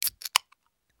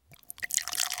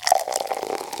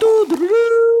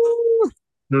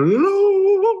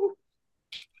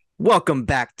Welcome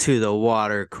back to the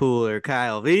water cooler,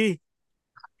 Kyle V.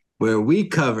 Where we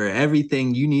cover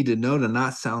everything you need to know to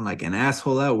not sound like an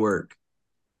asshole at work.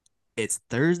 It's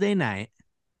Thursday night.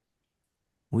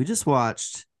 We just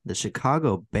watched the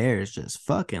Chicago Bears just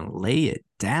fucking lay it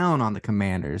down on the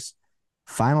Commanders.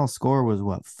 Final score was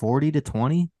what,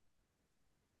 40-20?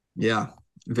 Yeah,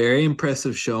 very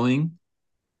impressive showing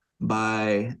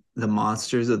by the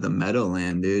monsters of the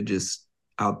Meadowland, dude. Just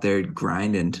out there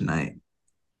grinding tonight.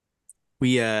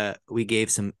 We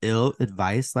gave some ill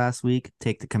advice last week.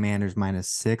 Take the Commanders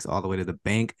 -6 all the way to the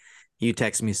bank. You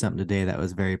texted me something today that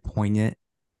was very poignant.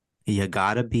 You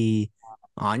gotta be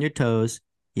on your toes.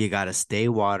 You gotta stay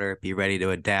water. Be ready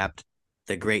to adapt.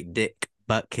 The great Dick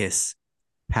Buttkiss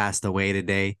passed away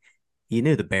today. You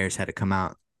knew the Bears had to come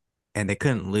out, and they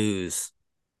couldn't lose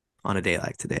on a day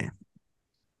like today.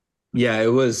 Yeah,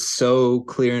 it was so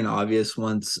clear and obvious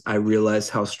once I realized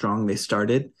how strong they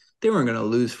started. They weren't going to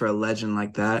lose for a legend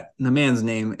like that. The man's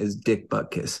name is Dick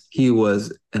Butkus. He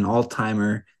was an all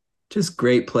timer, just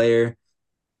great player.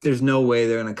 There's no way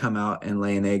they're going to come out and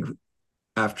lay an egg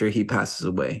after he passes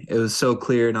away. It was so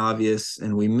clear and obvious,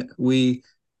 and we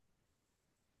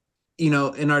in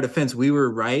our defense we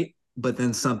were right, but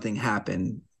then something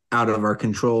happened out of our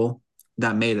control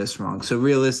that made us wrong. So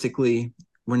realistically,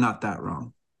 we're not that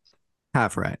wrong.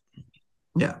 Half right.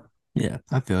 Yeah. Yeah,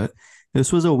 I feel it.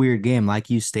 This was a weird game. Like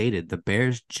you stated, the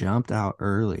Bears jumped out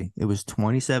early. It was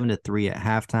 27-3 at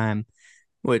halftime,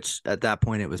 which at that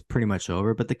point it was pretty much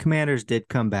over. But the Commanders did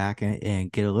come back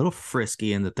and get a little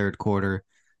frisky in the third quarter.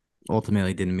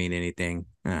 Ultimately didn't mean anything,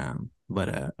 but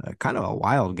a kind of a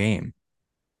wild game.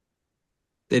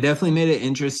 They definitely made it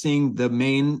interesting.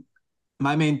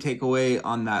 My main takeaway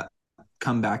on that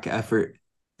comeback effort,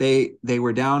 they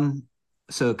were down.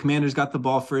 So Commanders got the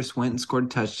ball first, went and scored a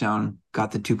touchdown,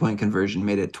 got the 2-point conversion,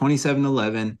 made it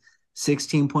 27-11,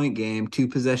 16-point game, two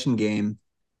possession game.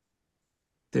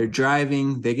 They're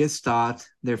driving, they get stopped,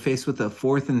 they're faced with a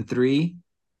 4th and 3,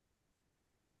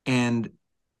 and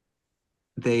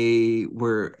they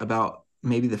were about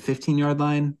maybe the 15-yard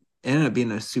line. It ended up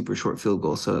being a super short field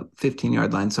goal, so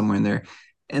 15-yard line somewhere in there.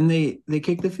 And they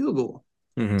kicked the field goal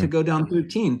to Mm-hmm. go down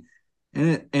 13.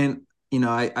 And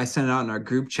I sent it out in our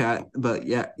group chat, but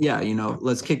yeah,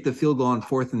 let's kick the field goal on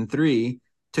 4th and 3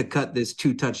 to cut this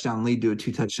 2 touchdown lead to a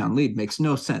 2 touchdown lead. Makes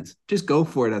no sense. Just go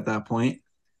for it at that point.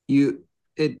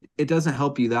 It doesn't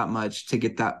help you that much to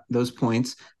get those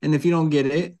points. And if you don't get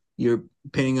it, you're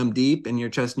pinning them deep and you're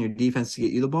trusting your defense to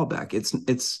get you the ball back. It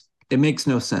makes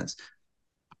no sense.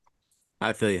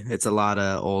 I feel you. It's a lot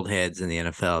of old heads in the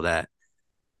NFL that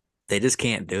they just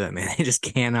can't do it, man. They just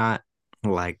cannot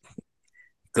like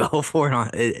go for it on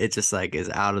it just like is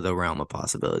out of the realm of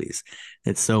possibilities.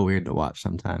 It's so weird to watch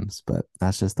sometimes, but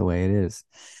that's just the way it is.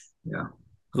 Yeah.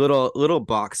 Little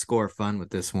box score fun with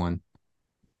this one.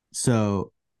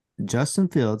 So Justin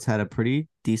Fields had a pretty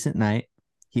decent night.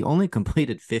 He only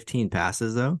completed 15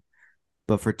 passes though,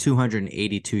 but for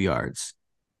 282 yards.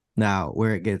 Now,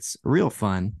 where it gets real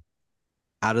fun,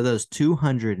 out of those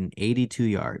 282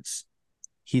 yards,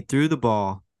 he threw the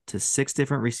ball to six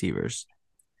different receivers,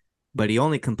 but he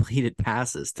only completed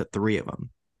passes to three of them.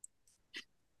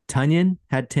 Tunyon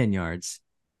had 10 yards.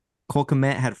 Cole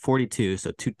Kmet had 42,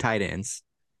 so two tight ends.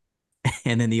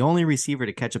 And then the only receiver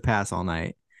to catch a pass all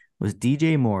night was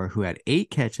DJ Moore, who had 8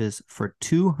 catches for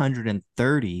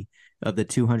 230 of the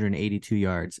 282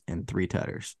 yards and three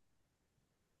tutters.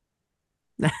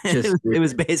 Just It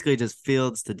was basically just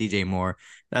Fields to DJ Moore.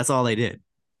 That's all they did.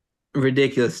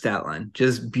 ridiculous stat line.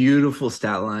 Just beautiful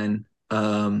stat line.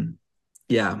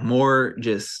 Yeah, Moore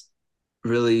just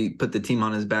really put the team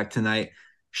on his back tonight.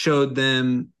 Showed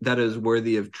them that it was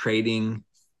worthy of trading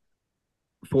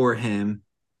for him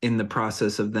in the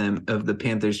process of the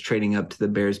Panthers trading up to the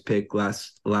Bears pick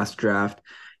last draft.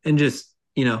 And just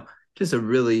a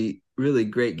really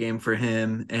great game for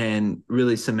him and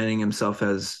really cementing himself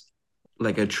as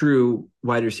like a true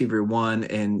wide receiver one,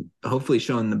 and hopefully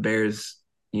showing the Bears,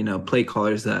 play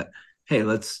callers that, hey,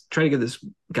 let's try to get this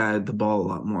guy the ball a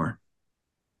lot more.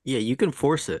 Yeah, you can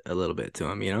force it a little bit to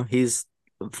him. He's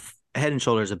head and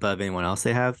shoulders above anyone else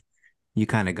they have. You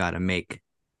kind of got to make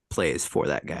plays for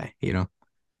that guy.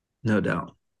 No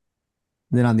doubt.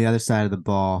 Then on the other side of the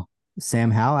ball,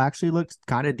 Sam Howell actually looked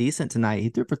kind of decent tonight. He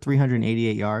threw for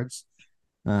 388 yards.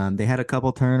 They had a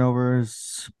couple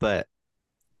turnovers, but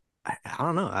I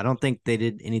don't know. I don't think they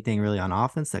did anything really on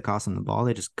offense that cost them the ball.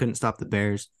 They just couldn't stop the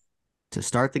Bears to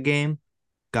start the game,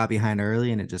 got behind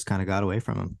early, and it just kind of got away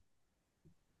from them.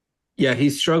 Yeah, he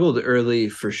struggled early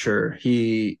for sure.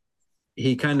 He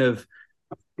kind of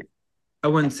I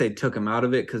wouldn't say took him out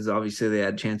of it because obviously they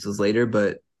had chances later,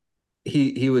 but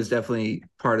he was definitely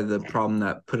part of the problem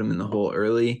that put him in the hole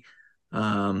early.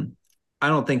 Um, I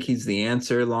don't think he's the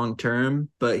answer long term,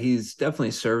 but he's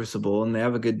definitely serviceable, and they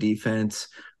have a good defense.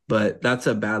 But that's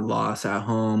a bad loss at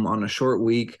home on a short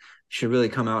week. Should really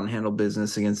come out and handle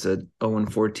business against a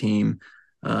 0-4 team,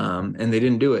 and they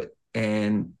didn't do it.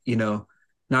 And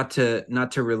not to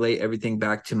relate everything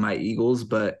back to my Eagles,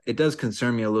 but it does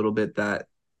concern me a little bit that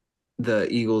the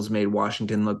Eagles made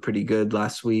Washington look pretty good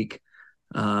last week.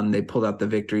 They pulled out the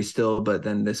victory still, but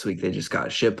then this week they just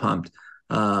got shit pumped.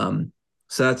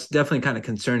 So that's definitely kind of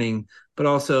concerning, but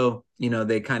also,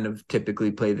 they kind of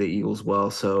typically play the Eagles well,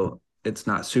 so it's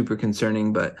not super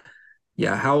concerning. But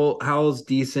yeah, Howell's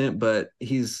decent, but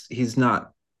he's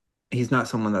not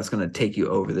someone that's going to take you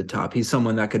over the top. He's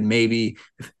someone that could maybe,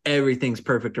 if everything's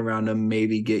perfect around him,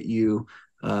 maybe get you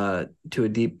to a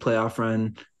deep playoff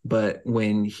run. But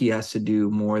when he has to do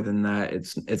more than that,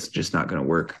 it's just not going to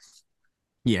work.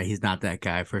 Yeah, he's not that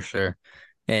guy for sure.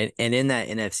 And in that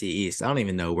NFC East, I don't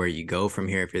even know where you go from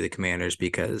here if you're the Commanders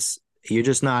because you're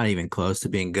just not even close to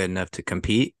being good enough to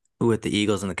compete with the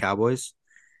Eagles and the Cowboys.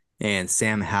 And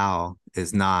Sam Howell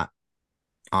is not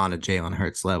on a Jalen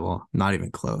Hurts level, not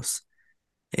even close.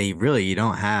 And you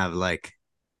don't have like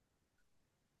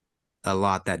a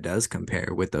lot that does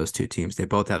compare with those two teams. They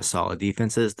both have solid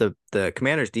defenses. The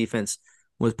Commanders defense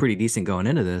was pretty decent going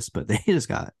into this, but they just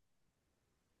got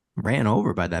ran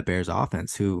over by that Bears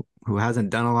offense who hasn't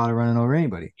done a lot of running over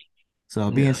anybody. So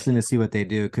it'll be Yeah. interesting to see what they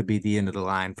do. It could be the end of the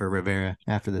line for Rivera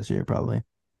after this year, probably.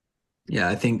 Yeah,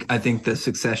 I think the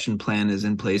succession plan is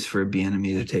in place for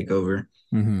Bieniemy to take over.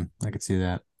 I could see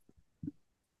that.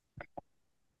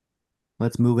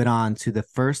 Let's move it on to the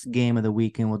first game of the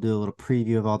weekend. We'll do a little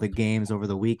preview of all the games over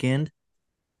the weekend.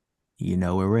 You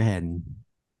know where we're heading.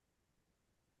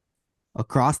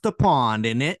 Across the pond,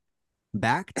 in it?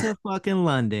 Back to fucking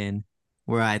London,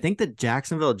 where I think the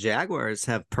Jacksonville Jaguars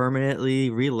have permanently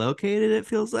relocated, it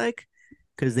feels like,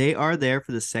 because they are there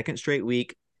for the second straight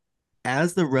week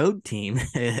as the road team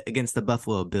against the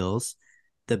Buffalo Bills.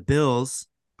 The Bills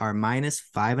are minus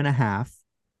 5.5.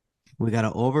 We got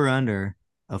an over under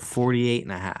of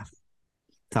 48.5.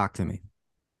 Talk to me.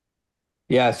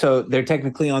 Yeah, so they're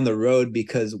technically on the road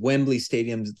because Wembley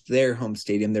Stadium's their home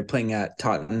stadium. They're playing at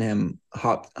Tottenham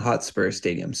Hotspur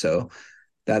Stadium, so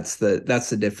that's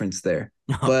the difference there.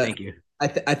 Oh, But thank you. I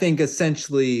think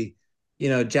essentially,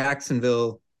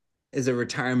 Jacksonville is a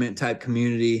retirement type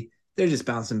community. They're just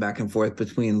bouncing back and forth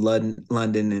between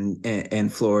London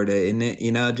and Florida,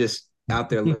 and just out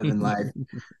there living life.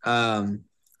 Um,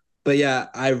 but yeah,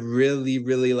 I really,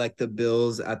 really like the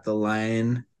Bills at the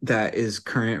line that is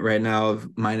current right now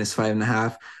of minus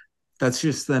 5.5. That's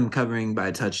just them covering by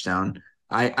a touchdown.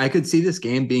 I could see this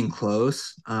game being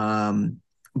close.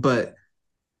 But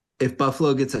if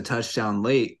Buffalo gets a touchdown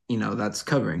late, that's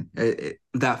covering.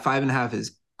 That 5.5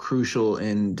 is crucial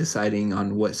in deciding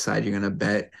on what side you're going to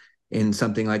bet in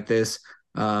something like this.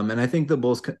 And I think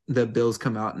the Bills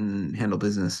come out and handle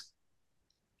business.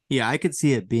 Yeah, I could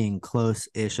see it being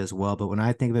close-ish as well, but when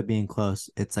I think of it being close,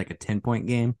 it's like a 10-point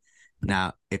game.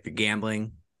 Now, if you're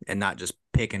gambling and not just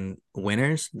picking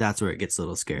winners, that's where it gets a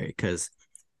little scary because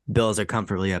Bills are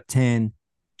comfortably up 10.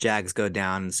 Jags go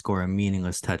down and score a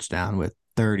meaningless touchdown with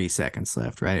 30 seconds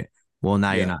left, right? Well,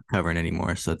 now you're Yeah. not covering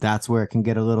anymore. So that's where it can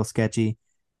get a little sketchy.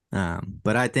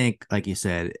 But I think, like you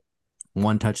said,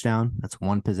 one touchdown, that's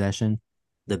one possession.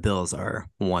 The Bills are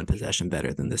one possession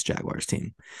better than this Jaguars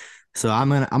team. So I'm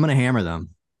gonna hammer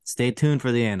them. Stay tuned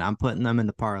for the end. I'm putting them in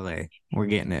the parlay. We're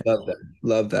getting it. Love that.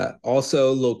 Love that.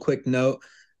 Also, a little quick note,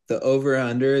 the over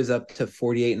under is up to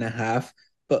 48.5,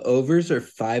 but overs are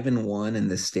 5-1 in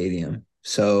this stadium.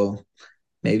 So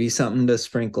maybe something to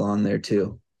sprinkle on there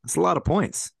too. It's a lot of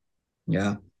points.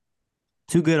 Yeah.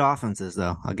 Two good offenses,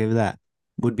 though. I'll give you that.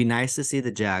 Would be nice to see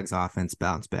the Jags offense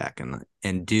bounce back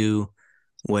and do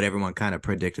what everyone kind of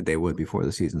predicted they would before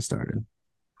the season started.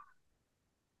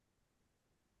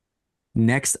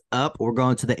 Next up, we're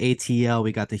going to the ATL.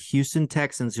 We got the Houston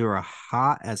Texans, who are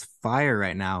hot as fire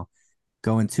right now,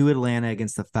 going to Atlanta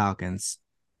against the Falcons.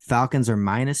 Falcons are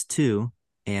 -2,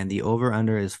 and the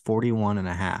over-under is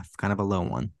 41.5. Kind of a low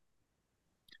one.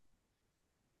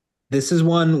 This is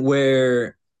one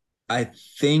where I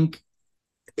think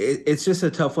it's just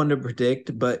a tough one to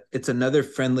predict, but it's another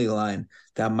friendly line.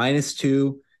 That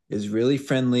 -2 is really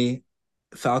friendly.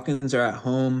 Falcons are at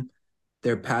home.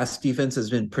 Their pass defense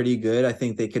has been pretty good. I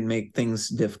think they can make things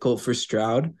difficult for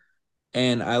Stroud.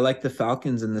 And I like the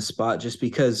Falcons in this spot just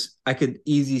because I could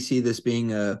easily see this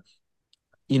being a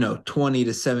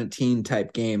 20-17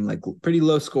 type game, like pretty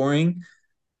low scoring,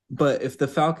 but if the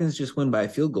Falcons just win by a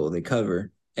field goal, they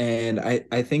cover. And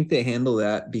I think they handle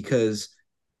that because,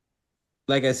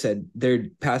 like I said, their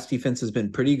pass defense has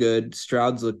been pretty good.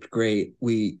 Stroud's looked great.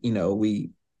 We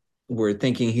were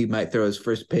thinking he might throw his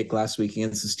first pick last week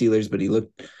against the Steelers, but he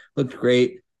looked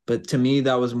great. But to me,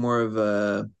 that was more of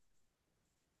a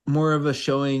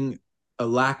showing, a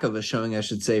lack of a showing, I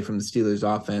should say, from the Steelers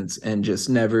offense, and just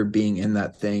never being in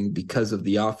that thing because of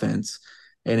the offense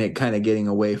and it kind of getting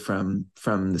away from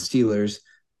the Steelers.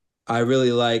 I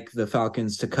really like the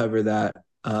Falcons to cover that.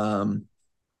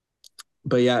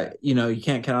 But yeah, you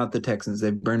can't count out the Texans.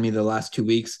 They've burned me the last 2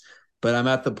 weeks, but I'm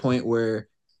at the point where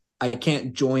I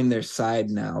can't join their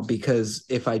side now, because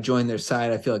if I join their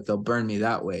side, I feel like they'll burn me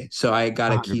that way. So I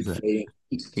gotta keep 100%. fading,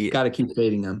 Yeah, gotta keep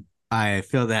fading them. I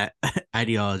feel that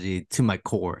ideology to my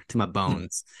core, to my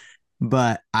bones.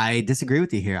 But I disagree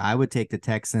with you here. I would take the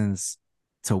Texans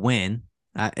to win.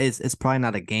 It's probably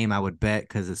not a game I would bet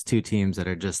because it's two teams that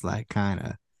are just like kind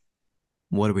of,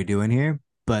 what are we doing here?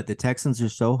 But the Texans are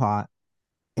so hot,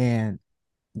 and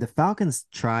the Falcons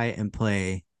try and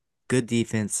play good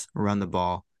defense, run the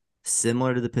ball,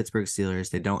 similar to the Pittsburgh Steelers.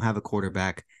 They don't have a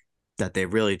quarterback that they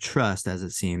really trust, as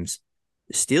it seems.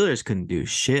 Steelers couldn't do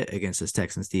shit against this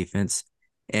Texans defense,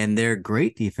 and their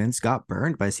great defense got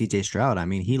burned by CJ Stroud. I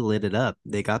mean, he lit it up.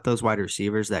 They got those wide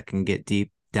receivers that can get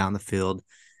deep down the field.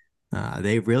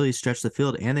 They really stretched the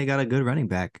field, and they got a good running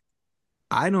back.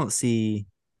 I don't see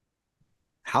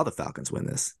how the Falcons win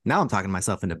this. Now I'm talking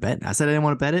myself into betting. I said I didn't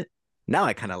want to bet it. Now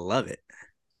I kind of love it.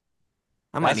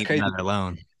 I might That's need crazy. another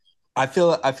loan. I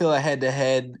feel a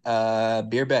head-to-head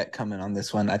beer bet coming on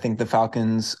this one. I think the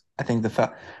Falcons.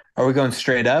 Are we going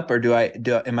straight up, or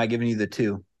am I giving you the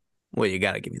two? Well, you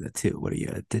got to give me the two. What are you,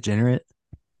 a degenerate?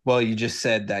 Well, you just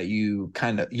said that you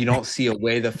don't see a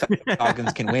way the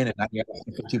Falcons can win, and now you're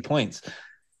asking for 2 points.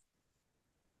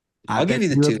 I I'll give bet you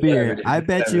the you a two. Whatever, beer. dude. I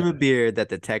bet Whatever. you a beer that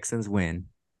the Texans win.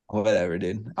 Whatever,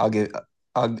 dude.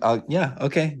 Yeah.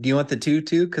 Okay. Do you want the two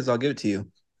too? Because I'll give it to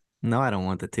you. No, I don't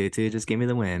want the two. Just give me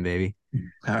the win, baby.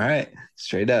 All right.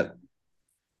 Straight up.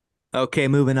 Okay,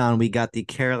 moving on. We got the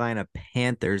Carolina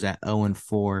Panthers at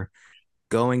 0-4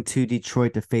 going to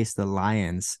Detroit to face the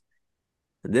Lions.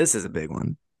 This is a big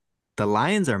one. The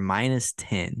Lions are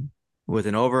 -10 with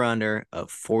an over-under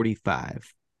of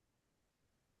 45.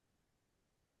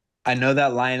 I know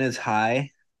that line is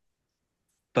high,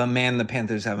 but man, the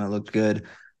Panthers haven't looked good.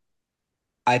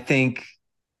 I think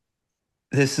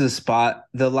this is a spot.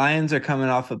 The Lions are coming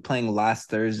off of playing last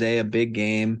Thursday, a big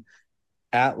game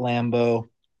at Lambeau.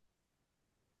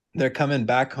 They're coming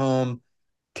back home,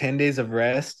 10 days of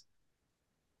rest.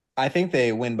 I think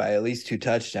they win by at least 2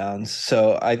 touchdowns.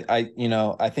 So I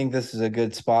think this is a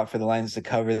good spot for the Lions to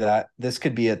cover that. This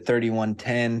could be a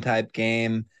 31-10 type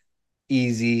game,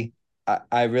 easy.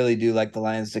 I really do like the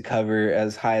Lions to cover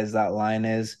as high as that line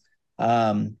is.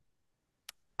 Um,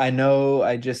 I know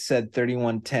I just said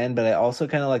 31-10, but I also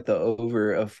kind of like the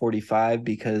over of 45,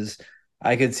 because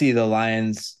I could see the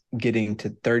Lions getting to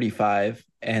 35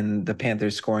 and the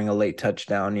Panthers scoring a late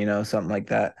touchdown, something like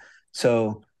that.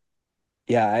 So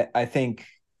yeah, I think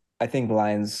the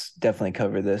Lions definitely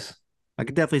cover this. I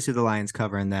could definitely see the Lions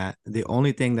covering that. The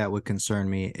only thing that would concern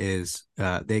me is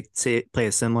they play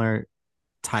a similar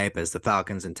type as the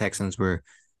Falcons and Texans, where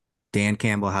Dan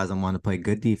Campbell has them want to play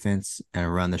good defense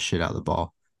and run the shit out of the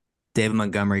ball. David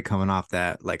Montgomery coming off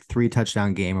that like 3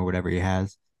 touchdown game or whatever he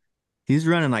has. He's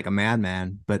running like a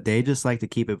madman, but they just like to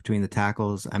keep it between the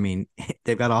tackles. I mean,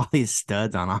 they've got all these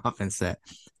studs on offense that,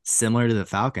 similar to the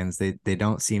Falcons, they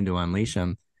don't seem to unleash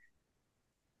them.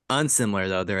 Unsimilar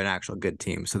though, they're an actual good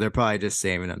team, so they're probably just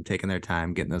saving them, taking their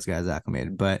time, getting those guys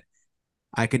acclimated. But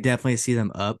I could definitely see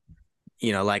them up,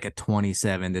 like a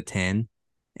 27-10,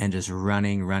 and just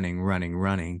running,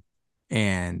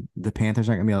 and the Panthers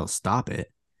aren't gonna be able to stop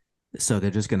it. So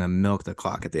they're just gonna milk the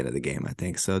clock at the end of the game, I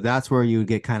think. So that's where you would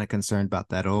get kind of concerned about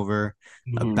that over,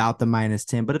 Mhm. about the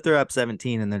 -10. But if they're up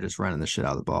 17 and they're just running the shit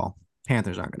out of the ball,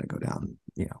 Panthers aren't gonna go down,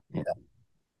 Yeah.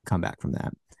 come back from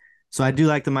that. So I do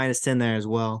like the -10 there as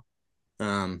well.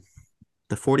 Um,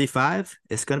 the 45,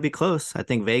 it's going to be close. I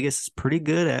think Vegas is pretty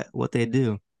good at what they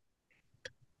do.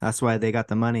 That's why they got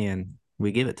the money and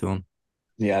we give it to them.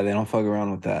 Yeah, they don't fuck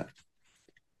around with that.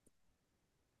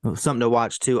 Something to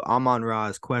watch too. Amon Ra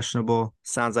is questionable.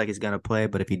 Sounds like he's going to play,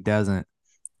 but if he doesn't,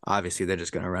 obviously they're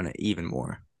just going to run it even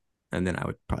more. And then I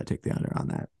would probably take the under on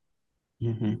that.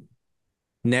 Mm-hmm.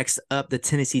 Next up, the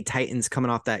Tennessee Titans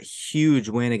coming off that huge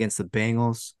win against the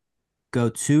Bengals. Go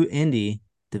to Indy,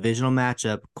 divisional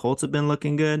matchup. Colts have been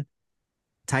looking good.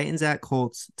 Titans at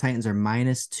Colts. Titans are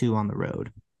 -2 on the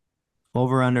road.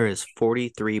 Over under is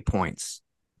 43 points.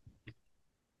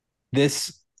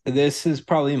 This this is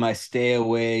probably my stay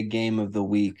away game of the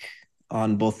week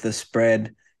on both the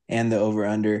spread and the over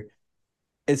under.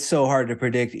 It's so hard to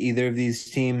predict either of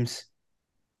these teams.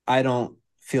 I don't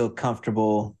feel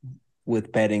comfortable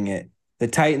with betting it. The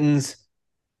Titans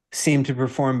seem to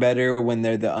perform better when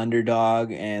they're the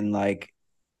underdog and like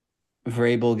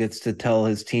Vrabel gets to tell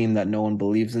his team that no one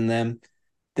believes in them.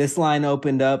 This line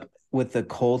opened up with the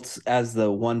Colts as the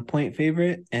 1 point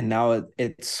favorite, and now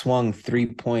it swung 3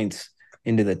 points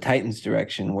into the Titans'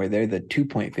 direction where they're the 2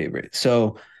 point favorite.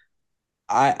 So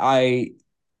I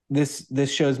this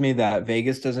shows me that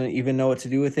Vegas doesn't even know what to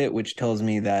do with it, which tells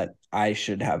me that I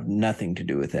should have nothing to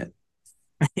do with it.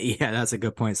 Yeah, that's a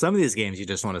good point. Some of these games you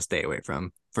just want to stay away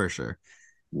from for sure.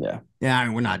 Yeah. Yeah, I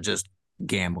mean, we're not just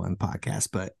gambling podcast,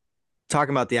 but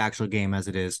talking about the actual game as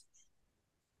it is,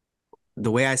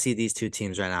 the way I see these two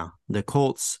teams right now, the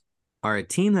Colts are a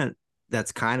team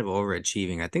that's kind of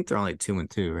overachieving. I think they're only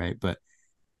 2-2, right? But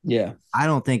Yeah. I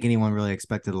don't think anyone really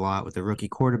expected a lot with the rookie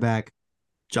quarterback.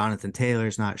 Jonathan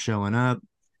Taylor's not showing up.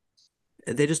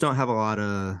 They just don't have a lot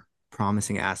of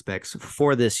promising aspects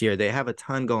for this year. They have a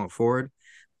ton going forward,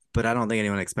 but I don't think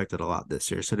anyone expected a lot this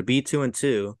year. So to be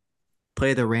 2-2,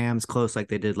 play the Rams close like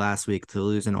they did last week to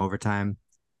lose in overtime,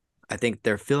 I think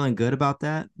they're feeling good about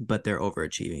that, but they're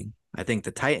overachieving. I think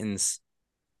the Titans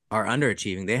are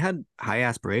underachieving. They had high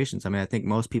aspirations. I mean, I think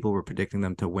most people were predicting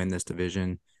them to win this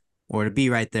division or to be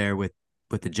right there with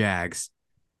the Jags.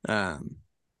 Um,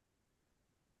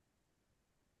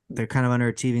 they're kind of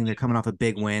underachieving. They're coming off a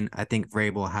big win. I think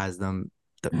Vrabel has them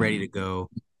ready to go.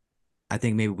 I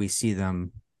think maybe we see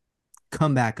them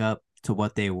come back up to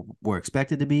what they were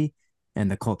expected to be, and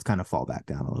the Colts kind of fall back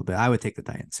down a little bit. I would take the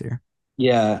Titans here.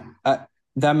 Yeah,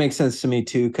 that makes sense to me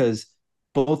too, because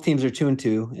both teams are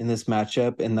 2-2 in this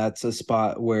matchup, and that's a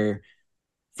spot where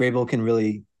Vrabel can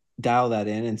really dial that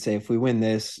in and say, if we win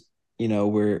this,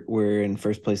 we're in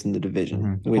first place in the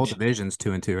division. The whole Which, division's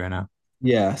 2-2 right now.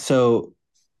 yeah, so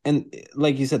and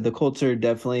like you said, the Colts are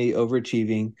definitely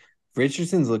overachieving.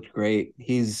 Richardson's looked great.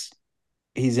 He's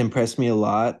impressed me a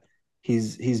lot.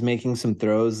 He's making some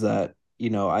throws that,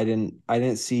 I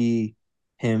didn't see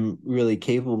him really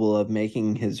capable of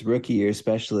making his rookie year,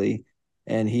 especially.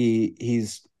 And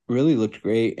he's really looked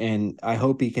great, and I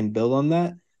hope he can build on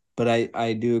that. But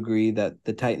I do agree that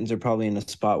the Titans are probably in a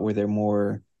spot where they're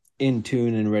more in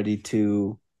tune and ready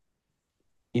to,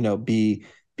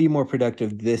 be more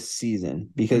productive this season,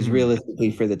 because Mm-hmm.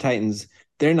 realistically for the Titans,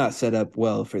 they're not set up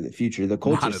well for the future. The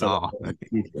Colts are Not at set up all. well for the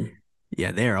future.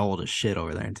 Yeah, they're old as shit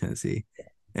over there in Tennessee.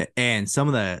 And some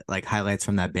of the like highlights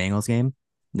from that Bengals game,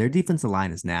 their defensive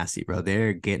line is nasty, bro.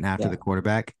 They're getting after Yeah. the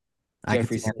quarterback. I could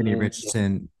Jeffrey see Anthony Simmons.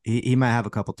 Richardson. He might have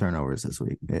a couple turnovers this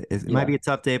week. It might Yeah. be a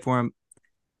tough day for him.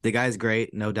 The guy's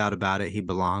great, no doubt about it. He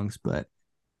belongs, but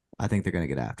I think they're gonna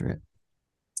get after it.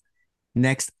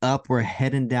 Next up, we're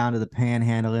heading down to the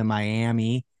Panhandle in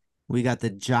Miami. We got the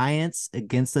Giants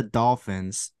against the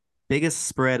Dolphins. Biggest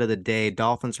spread of the day.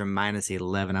 Dolphins are minus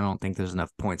 11. I don't think there's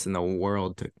enough points in the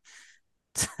world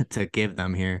to give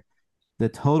them here. The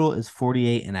total is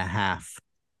 48 and a half.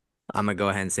 I'm going to go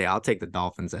ahead and say I'll take the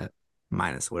Dolphins at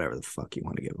minus whatever the fuck you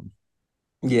want to give them.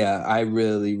 Yeah, I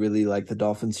really, really like the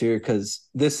Dolphins here because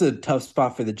this is a tough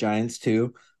spot for the Giants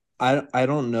too. I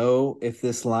don't know if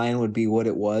this line would be what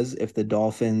it was if the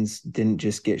Dolphins didn't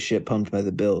just get shit pumped by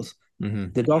the Bills.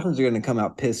 Mm-hmm. The Dolphins are going to come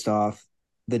out pissed off.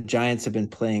 The Giants have been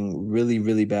playing really,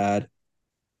 really bad.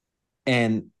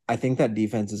 And I think that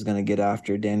defense is going to get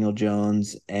after Daniel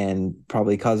Jones and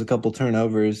probably cause a couple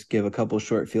turnovers, give a couple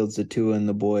short fields to Tua and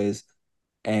the boys.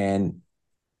 And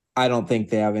I don't think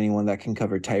they have anyone that can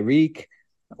cover Tyreek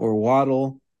or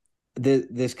Waddle.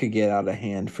 This could get out of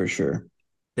hand for sure.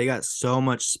 They got so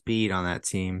much speed on that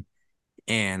team.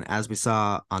 And as we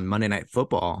saw on Monday Night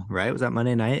Football, right? Was that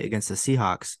Monday night against the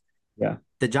Seahawks? Yeah.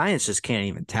 The Giants just can't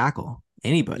even tackle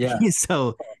anybody. Yeah.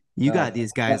 So you got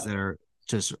these guys Yeah. that are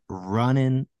just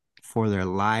running for their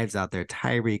lives out there.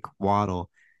 Tyreek, Waddle,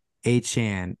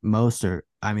 Achan, Mostert.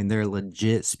 I mean, they're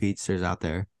legit speedsters out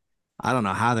there. I don't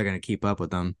know how they're going to keep up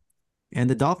with them. And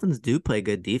the Dolphins do play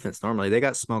good defense normally. They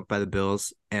got smoked by the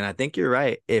Bills, and I think you're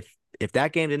right. If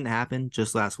that game didn't happen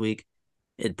just last week,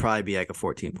 it'd probably be like a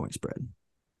 14-point spread.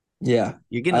 Yeah.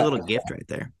 You're getting a I, little gift right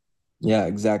there. yeah,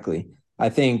 exactly. I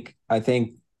think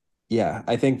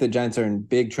the Giants are in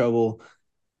big trouble.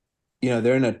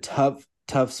 They're in a tough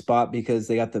spot because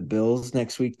they got the Bills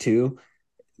next week too.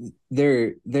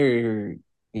 They're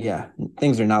yeah,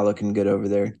 things are not looking good over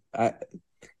there.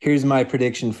 Here's my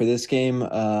prediction for this game.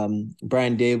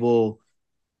 Brian Dable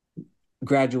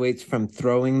graduates from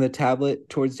throwing the tablet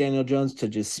towards Daniel Jones to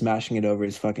just smashing it over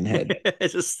his fucking head.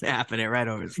 Just snapping it right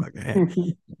over his fucking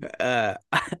head. Uh,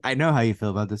 I know how you feel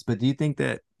about this, but do you think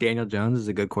that Daniel Jones is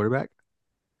a good quarterback?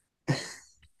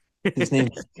 His name's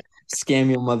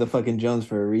Scammy motherfucking Jones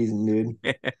for a reason, dude.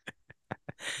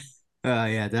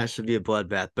 Yeah, that should be a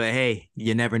bloodbath. But hey,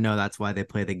 you never know. That's why they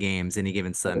play the games any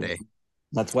given Sunday.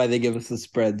 That's why they give us the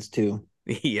spreads too.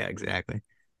 Yeah, exactly.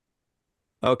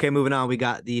 Okay, moving on. We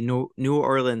got the New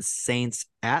Orleans Saints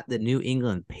at the New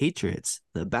England Patriots.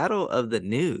 The battle of the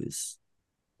news.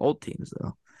 Old teams,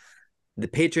 though. The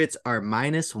Patriots are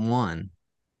 -1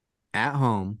 at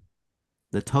home.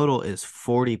 The total is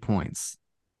 40 points,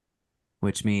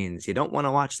 which means you don't want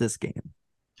to watch this game.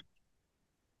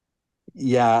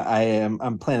 Yeah, I am.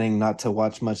 I'm planning not to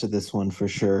watch much of this one for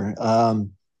sure.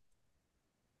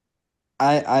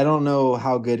 I don't know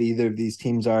how good either of these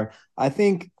teams are. I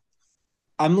think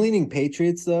I'm leaning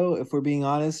Patriots though, if we're being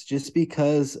honest, just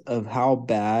because of how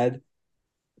bad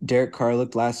Derek Carr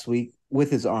looked last week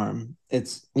with his arm.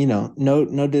 It's,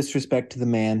 no disrespect to the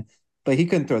man, but he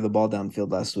couldn't throw the ball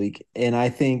downfield last week. And I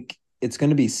think it's going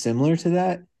to be similar to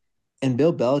that. And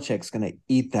Bill Belichick's going to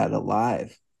eat that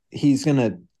alive. He's going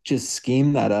to just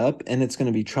scheme that up and it's going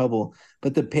to be trouble.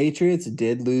 But the Patriots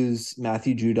did lose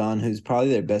Matthew Judon, who's probably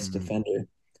their best Mm.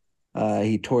 defender.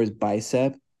 He tore his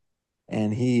bicep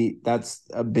and that's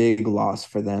a big loss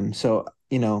for them. So,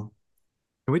 Can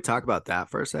we talk about that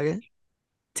for a second?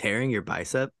 Tearing your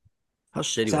bicep? How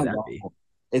shitty would sounds that be? awful.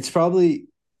 It's probably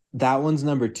that one's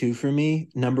number two for me.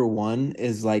 Number one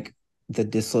is like the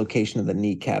dislocation of the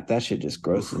kneecap. That shit just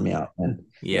grosses Oof. me out, man.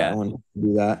 Yeah, I Yeah. wouldn't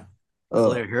do that.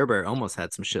 Khalil Oh, Herbert almost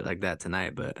had some shit like that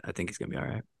tonight, but I think he's gonna be all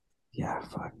right. yeah,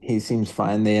 fuck. He seems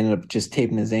fine. They ended up just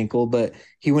taping his ankle, but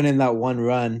he went in that one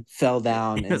run, fell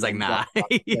down, He was and like, then got nah. up.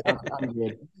 Like, Yeah. I'm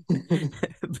good.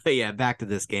 But yeah, back to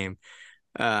this game.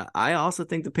 I also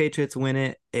think the Patriots win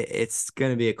it. It's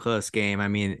going to be a close game. I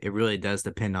mean, it really does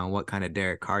depend on what kind of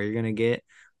Derek Carr you're going to get,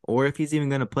 or if he's even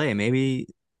going to play. Maybe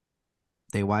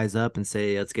they wise up and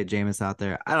say, "Let's get Jameis out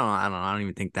there." I don't know. I don't know. I don't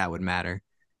even think that would matter.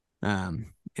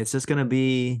 It's just going to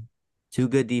be two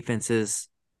good defenses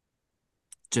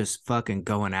just fucking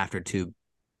going after two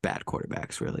bad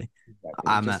quarterbacks. Really,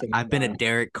 Exactly. Just like I've been a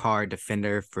Derek Carr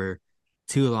defender for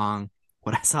too long.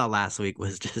 What I saw last week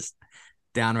was just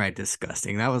downright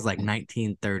disgusting. That was like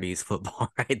 1930s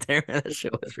football right there. That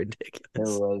shit was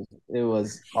ridiculous. it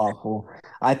was awful.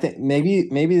 I think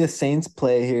maybe the Saints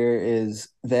play here is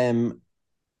them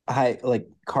like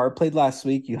Carr played last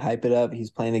week, you hype it up,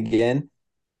 he's playing again,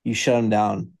 you shut him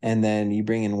down, and then you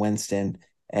bring in Winston.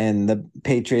 And the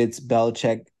Patriots,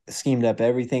 Belichick schemed up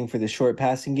everything for the short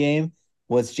passing game.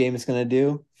 What's Jameis gonna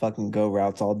do? Fucking go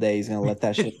routes all day. He's gonna let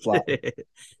that shit fly.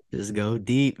 Just go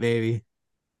deep, baby.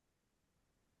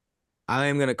 I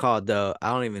am gonna call it though.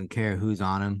 I don't even care who's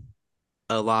on him.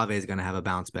 Olave is gonna have a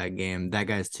bounce back game. That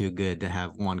guy's too good to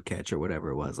have one catch or whatever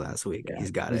it was last week. Yeah,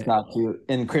 He's got he's it. got to.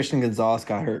 And Christian Gonzalez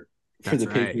got hurt for That's the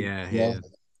right. Patriots. Yeah, Well, yeah.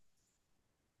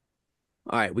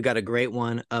 All right, we got a great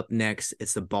one up next.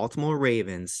 It's the Baltimore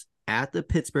Ravens at the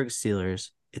Pittsburgh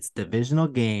Steelers. It's a divisional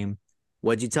game.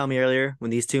 What'd you tell me earlier when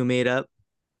these two made up?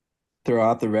 throw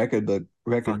out the record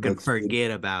Fucking books, dude.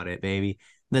 forget about it, baby.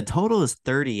 The total is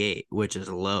 38, which is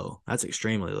low. That's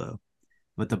extremely low.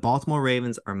 But the Baltimore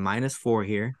Ravens are -4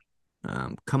 here,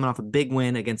 coming off a big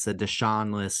win against the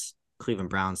Deshaunless Cleveland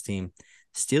Browns team.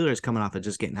 Steelers coming off of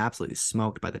just getting absolutely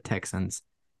smoked by the Texans.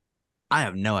 I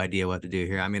have no idea what to do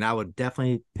here. I mean, I would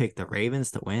definitely pick the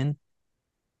Ravens to win,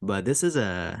 but this is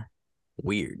a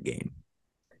weird game.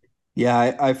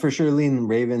 Yeah, I for sure lean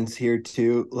Ravens here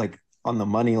too, like on the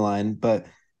money line. But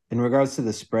in regards to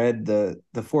the spread, the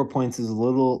 4 points is a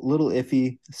little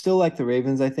iffy. Still like the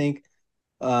Ravens, I think.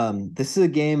 This is a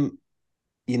game,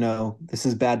 this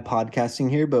is bad podcasting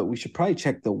here, but we should probably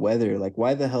check the weather. Like,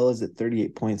 why the hell is it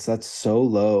 38 points? That's so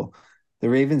low. The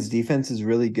Ravens defense is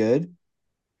really good,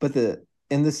 but the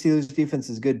Steelers defense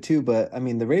is good too. But I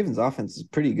mean, the Ravens offense is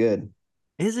pretty good.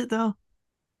 Is it though?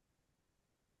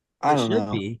 I It don't should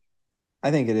know. be.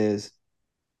 I think it is.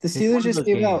 The It's Steelers one of just those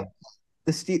gave out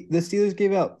games. the Steelers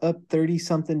gave out up 30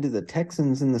 something to the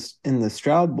Texans in the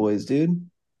Stroud boys, dude.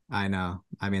 I know.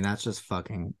 I mean, that's just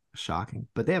fucking shocking.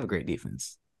 But they have a great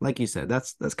defense. Like you said,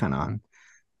 that's kind of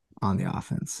on the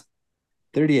offense.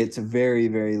 38's very,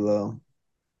 very low.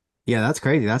 Yeah, that's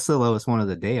crazy. That's the lowest one of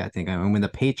the day, I think. I mean, when the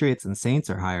Patriots and Saints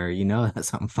are higher, you know that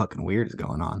something fucking weird is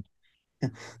going on.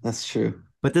 That's true.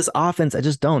 But this offense, I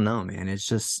just don't know, man. It's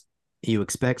just you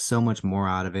expect so much more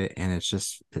out of it, and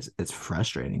it's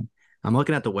frustrating. I'm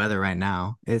looking at the weather right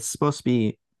now. It's supposed to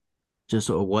be just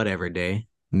a whatever day,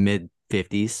 mid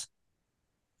 50s.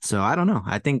 So I don't know.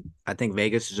 I think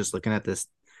Vegas is just looking at this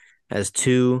as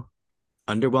two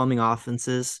underwhelming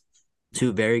offenses,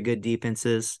 two very good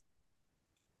defenses.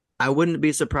 I wouldn't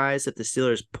be surprised if the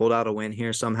Steelers pulled out a win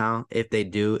here somehow. If they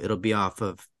do, it'll be off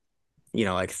of,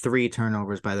 like 3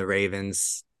 turnovers by the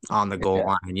Ravens on the goal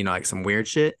Yeah. line, like some weird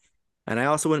shit. And I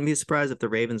also wouldn't be surprised if the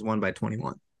Ravens won by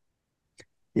 21.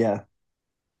 Yeah.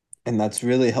 And that's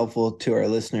really helpful to our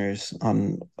listeners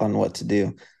on what to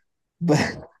do.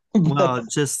 But but Well,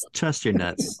 just trust your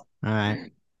nuts. All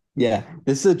right. yeah,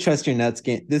 this is a trust your nuts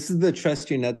game. This is the trust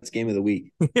your nuts game of the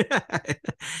week.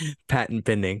 Patent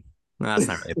pending. Well, that's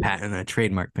not really patent, a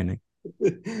trademark pending.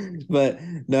 But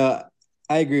no,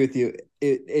 I agree with you.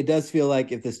 It does feel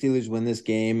like if the Steelers win this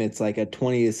game, it's like a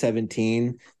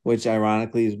 20-17, which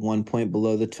ironically is 1 point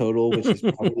below the total, which is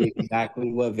probably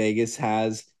exactly what Vegas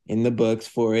has in the books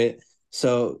for it.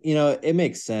 So, it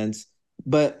makes sense.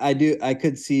 But I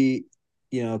could see,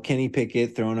 Kenny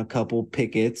Pickett throwing a couple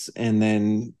pickets and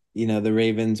then, the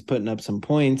Ravens putting up some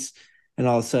points, and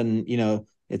all of a sudden,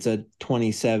 it's a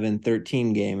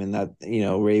 27-13 game, and that,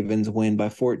 Ravens win by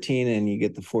 14 and you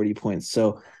get the 40 points.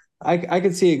 So I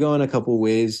could see it going a couple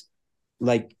ways,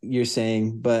 like you're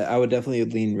saying, but I would definitely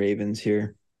lean Ravens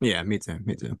here. Yeah, me too.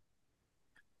 Me too.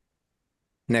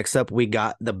 Next up, we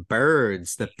got the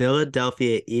Birds, the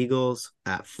Philadelphia Eagles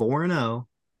at 4-0,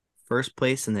 first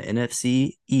place in the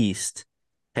NFC East,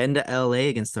 heading to LA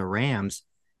against the Rams.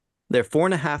 They're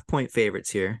 4.5 point favorites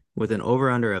here with an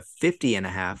over under of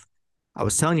 50.5. I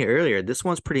was telling you earlier, this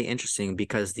one's pretty interesting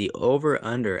because the over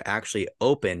under actually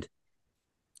opened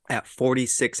at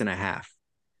 46.5.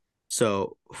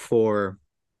 So for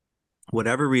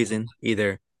whatever reason,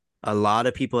 either a lot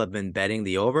of people have been betting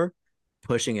the over,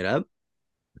 pushing it up,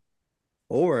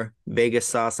 or Vegas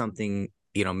saw something,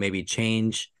 maybe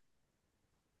change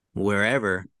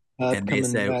wherever, and they Coming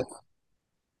said, back.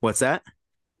 "What's that?"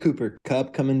 Cooper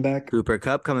Cup coming back. Cooper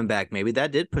Cup coming back. Maybe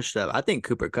that did push it up. I think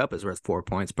Cooper Cup is worth 4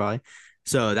 points probably.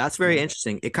 So that's very Yeah.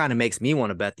 interesting. It kind of makes me want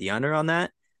to bet the under on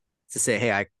that to say,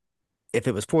 hey, if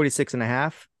it was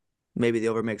 46.5, maybe the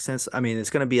over makes sense. I mean, it's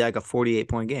going to be like a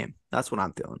 48-point game. That's what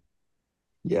I'm feeling.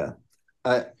 Yeah.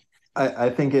 I I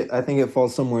think it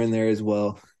falls somewhere in there as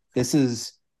well. This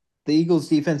is the Eagles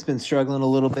defense been struggling a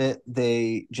little bit.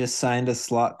 They just signed a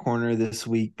slot corner this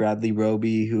week, Bradley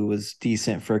Roby, who was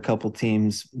decent for a couple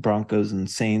teams, Broncos and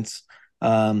Saints.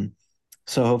 So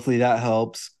hopefully that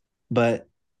helps. But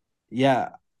yeah,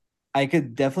 I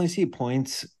could definitely see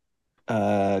points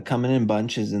coming in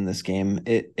bunches in this game.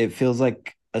 It feels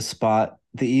like a spot.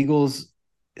 The Eagles,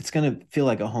 it's gonna feel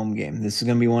like a home game. This is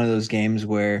gonna be one of those games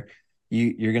where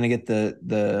you're gonna get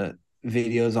the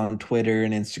videos on Twitter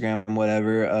and Instagram,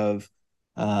 whatever, of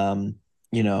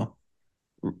you know,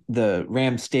 the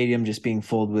Rams stadium just being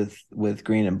filled with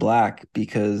green and black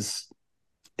because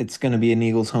it's gonna be an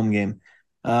Eagles home game.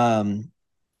 Um,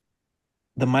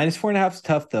 the -4.5 is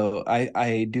tough though.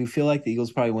 I do feel like the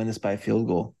Eagles probably win this by a field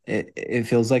goal. It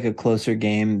feels like a closer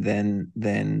game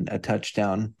than a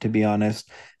touchdown, to be honest,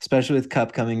 especially with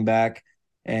Cup coming back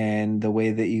and the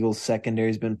way the Eagles secondary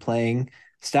has been playing.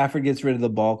 Stafford gets rid of the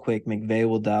ball quick. McVay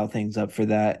will dial things up for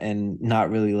that and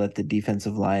not really let the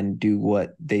defensive line do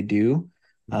what they do.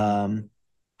 Mhm.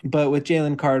 But with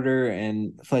Jalen Carter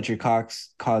and Fletcher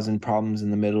Cox causing problems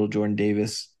in the middle, Jordan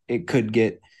Davis, it could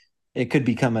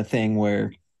become a thing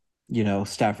where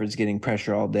Stafford's getting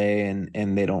pressure all day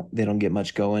and they don't get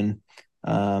much going.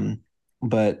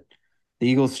 But the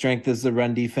Eagles' strength is the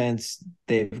run defense.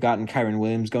 They've gotten Kyron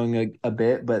Williams going a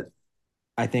bit, but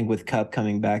I think with Cup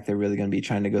coming back, they're really going to be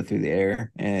trying to go through the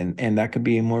air, and that could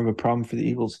be more of a problem for the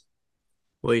Eagles.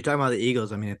 Well, you're talking about the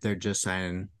Eagles. I mean, if they're just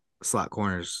signing slot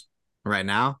corners right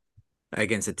now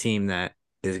against a team that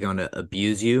is going to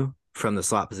abuse you from the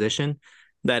slot position,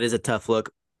 that is a tough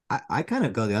look. I kind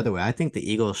of go the other way. I think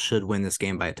the Eagles should win this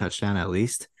game by a touchdown at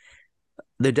least.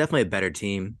 They're definitely a better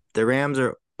team. The Rams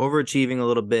are overachieving a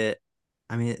little bit.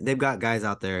 I mean, they've got guys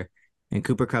out there, and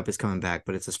Cooper Cup is coming back,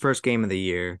 but it's his first game of the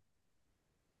year.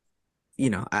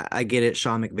 I get it.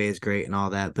 Sean McVay is great and all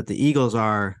that, but the Eagles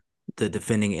are the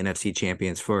defending NFC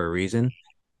champions for a reason.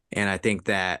 And I think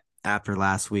that after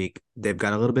last week, they've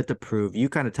got a little bit to prove. You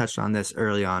kind of touched on this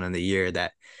early on in the year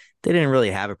that they didn't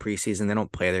really have a preseason. They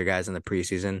don't play their guys in the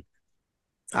preseason.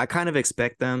 I kind of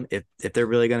expect them, if they're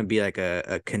really going to be like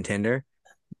a contender,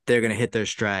 they're going to hit their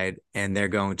stride and they're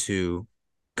going to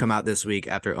come out this week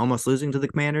after almost losing to the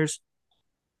Commanders,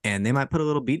 and they might put a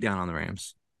little beat down on the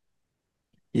Rams.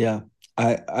 Yeah,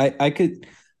 I could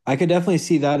definitely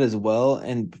see that as well.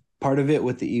 And part of it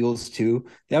with the Eagles too,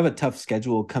 they have a tough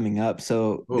schedule coming up.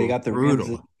 So they Oh, got the Rams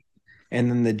brutal. and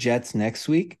then the Jets next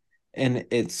week. And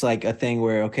it's like a thing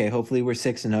where, okay, hopefully we're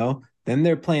 6-0. Then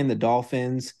they're playing the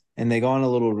Dolphins and they go on a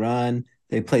little run.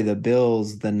 They play the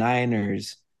Bills, the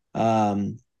Niners.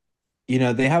 Um,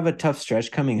 they have a tough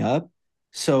stretch coming up.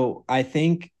 So I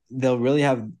think they'll really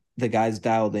have the guys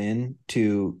dialed in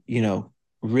to,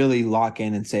 really lock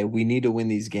in and say, we need to win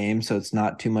these games. So it's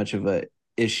not too much of a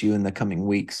issue in the coming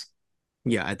weeks.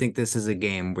 Yeah, I think this is a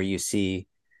game where you see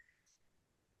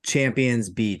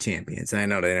champions be champions. And I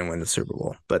know they didn't win the Super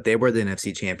Bowl, but they were the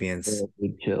NFC champions.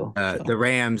 Chill, The chill.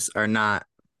 Rams are not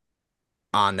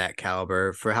on that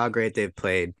caliber for how great they've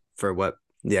played for what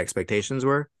the expectations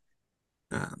were.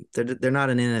 They're not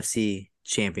an NFC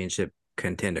championship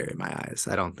contender in my eyes.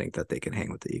 I don't think that they can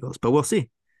hang with the Eagles, but we'll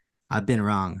see. I've been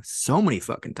wrong so many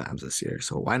fucking times this year,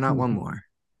 so why not one more?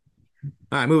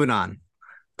 All right, moving on.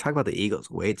 Talk about the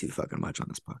Eagles way too fucking much on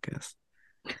this podcast.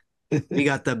 We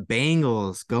got the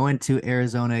Bengals going to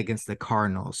Arizona against the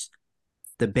Cardinals.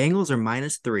 The Bengals are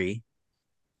 -3.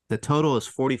 The total is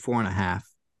 44.5.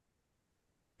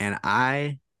 And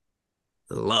I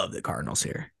love the Cardinals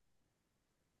here.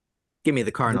 Give me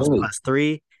the Cardinals Really?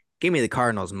 +3. Give me the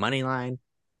Cardinals money line.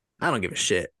 I don't give a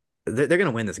shit. They're going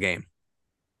to win this game.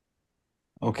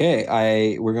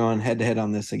 Okay, we're going head to head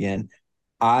on this again.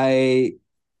 I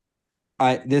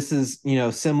this is,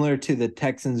 similar to the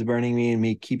Texans burning me and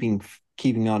me keeping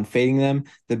on fading them.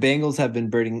 The Bengals have been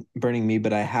burning me,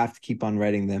 but I have to keep on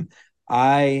writing them.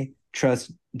 I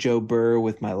trust Joe Burrow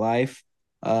with my life.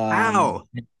 Um, Ow.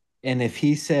 and if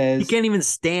He can't even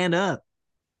stand up.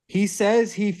 he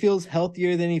says he feels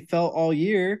healthier than he felt all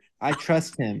year, I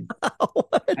trust him. I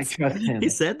What? trust He him.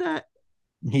 said that?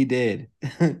 He did.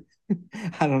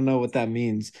 I don't know what that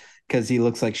means because he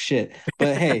looks like shit.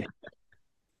 But hey,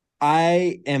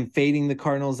 I am fading the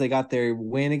Cardinals. They got their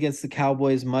win against the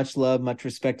Cowboys. Much love, much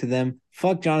respect to them.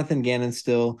 Fuck Jonathan Gannon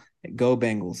still. Go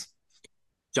Bengals.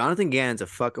 Jonathan Gannon's a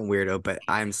fucking weirdo, but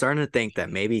I'm starting to think that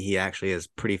maybe he actually is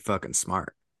pretty fucking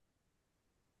smart.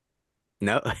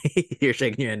 No, you're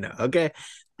shaking your head. No, okay.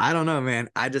 I don't know, man.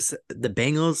 The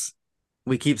Bengals.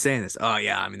 We keep saying this. Oh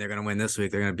yeah, I mean they're gonna win this week.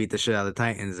 They're gonna beat the shit out of the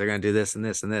Titans. They're gonna do this and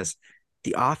this and this.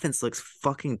 The offense looks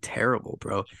fucking terrible,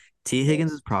 bro. T.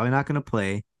 Higgins is Yes. probably not gonna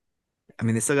play. I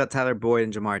mean, they still got Tyler Boyd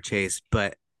and Jamar Chase,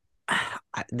 but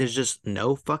there's just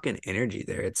no fucking energy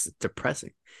there. It's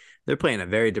depressing. They're playing a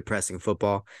very depressing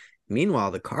football.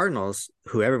 Meanwhile, the Cardinals,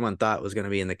 who everyone thought was going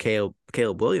to be in the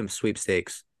Caleb Williams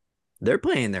sweepstakes, they're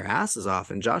playing their asses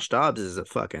off, and Josh Dobbs is a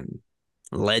fucking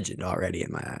legend already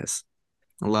in my eyes.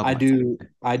 I love I my do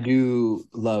I do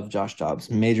love Josh Dobbs.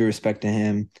 Major respect to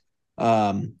him.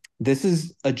 This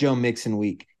is a Joe Mixon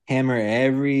week. Hammer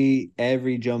every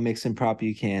Joe Mixon prop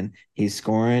you can. He's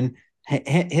scoring.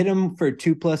 Hit him for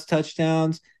 2+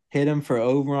 touchdowns. Hit him for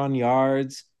over on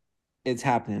yards. It's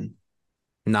happening.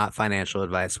 not financial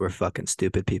advice. We're fucking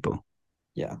stupid people.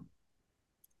 Yeah.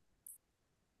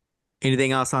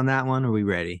 Anything else on that one? Are we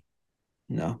ready?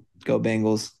 No. Go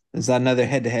Bengals. Is that another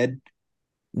head to head?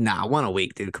 Nah, one a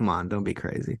week, dude. Come on, don't be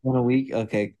crazy. One a week?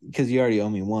 Okay. Because you already owe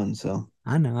me one. So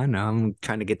I know. I'm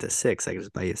trying to get to 6. I can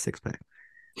just buy you a 6 pack.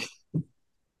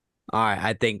 All right,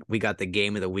 I think we got the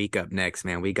game of the week up next,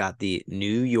 man. We got the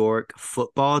New York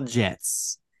Football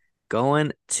Jets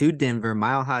going to Denver,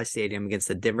 Mile High Stadium against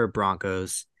the Denver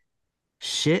Broncos.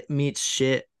 Shit meets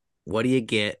shit. What do you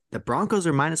get? The Broncos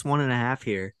are -1.5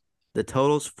 here. The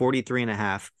total's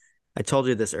 43.5. I told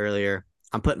you this earlier.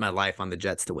 I'm putting my life on the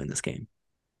Jets to win this game.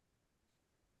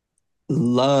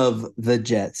 love the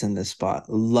Jets in this spot.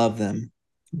 Love them.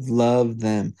 Love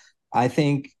them. I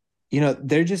think,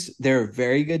 they're a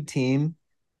very good team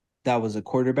that was a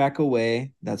quarterback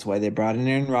away. That's why they brought in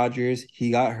Aaron Rodgers. He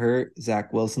got hurt.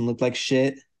 Zach Wilson looked like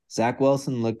shit. Zach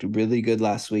Wilson looked really good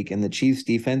last week, and the Chiefs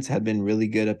defense had been really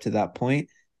good up to that point.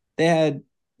 They had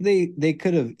they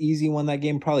could have easy won that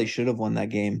game, probably should have won that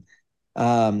game.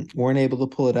 Weren't able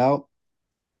to pull it out.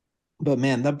 But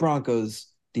man, the Broncos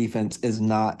defense is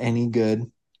not any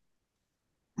good.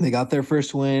 They got their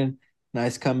first win.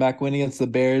 Nice comeback win against the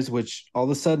Bears, which all of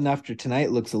a sudden after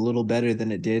tonight looks a little better than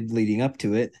it did leading up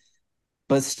to it.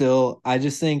 But still, I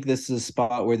just think this is a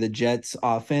spot where the Jets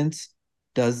offense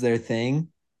does their thing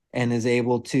and is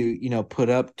able to, put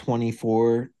up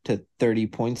 24 to 30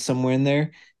 points somewhere in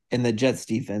there. And the Jets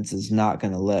defense is not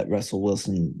going to let Russell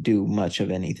Wilson do much of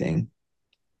anything.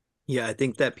 Yeah, I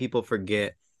think that people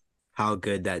forget how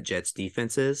good that Jets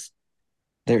defense is.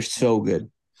 They're so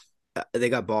good. They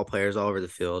got ball players all over the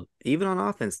field. Even on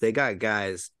offense, they got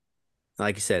guys,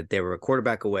 like you said, they were a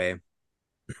quarterback away.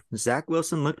 Zach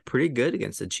Wilson looked pretty good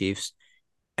against the Chiefs.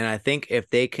 And I think if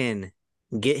they can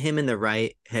get him in the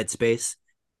right headspace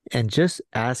and just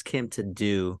ask him to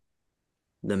do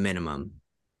the minimum,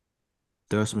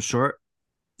 throw some short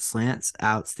slants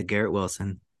outs to Garrett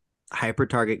Wilson, hyper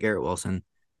target Garrett Wilson,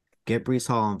 get Brees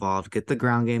Hall involved, get the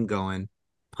ground game going,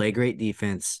 play great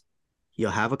defense. You'll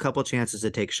have a couple chances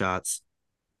to take shots.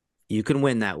 You can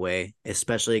win that way,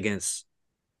 especially against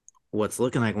what's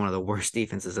looking like one of the worst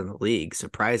defenses in the league,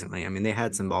 surprisingly. I mean, they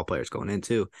had some ball players going in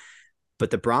too,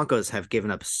 but the Broncos have given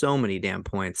up so many damn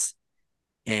points.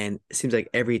 And it seems like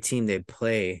every team they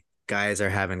play, guys are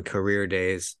having career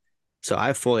days. So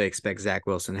I fully expect Zach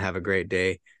Wilson to have a great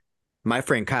day. My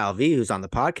friend Kyle V, who's on the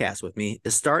podcast with me,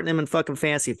 is starting him in fucking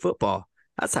fantasy football.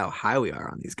 That's how high we are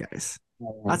on these guys.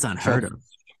 That's unheard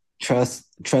Trust,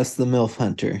 of. trust the MILF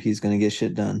hunter. He's gonna get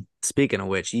shit done. Speaking of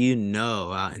which,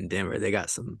 out in Denver, they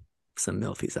got some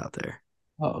milfies out there.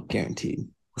 Oh, guaranteed.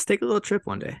 Let's take a little trip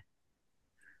one day.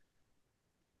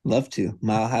 Love to.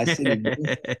 Mile High City,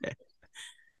 baby.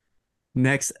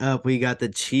 Next up, we got the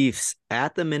Chiefs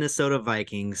at the Minnesota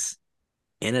Vikings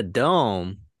in a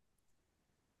dome.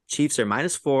 Chiefs are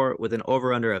 -4 with an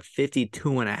over-under of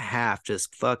 52.5.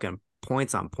 Just fucking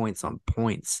points on points on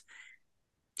points.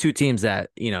 Two teams that,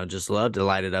 just love to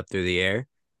light it up through the air.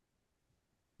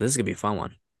 This is going to be a fun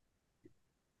one.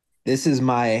 This is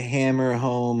my hammer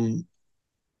home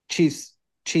Chiefs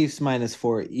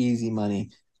 -4, easy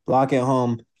money. Lock it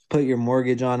home, put your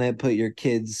mortgage on it, put your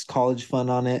kids' college fund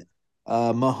on it.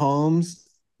 Mahomes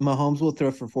will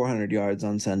throw for 400 yards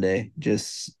on Sunday.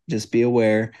 Just be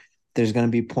aware. There's going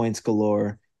to be points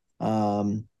galore.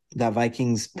 That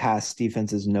Vikings pass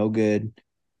defense is no good.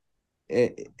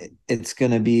 It's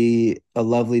going to be a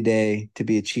lovely day to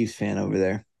be a Chiefs fan over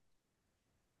there.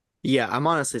 Yeah, I'm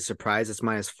honestly surprised it's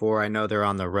 -4. I know they're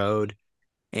on the road,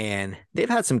 and they've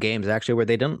had some games actually where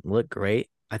they don't look great.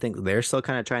 I think they're still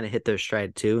kind of trying to hit their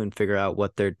stride too and figure out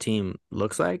what their team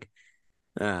looks like.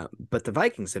 But the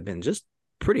Vikings have been just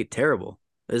pretty terrible.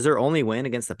 Is their only win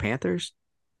against the Panthers?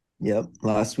 Yep,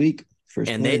 last week, first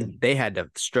And win. they had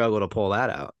to struggle to pull that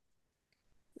out.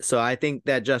 So I think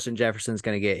that Justin Jefferson's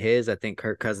going to get his. I think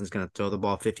Kirk Cousins is going to throw the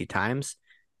ball 50 times,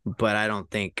 but I don't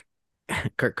think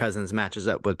Kirk Cousins matches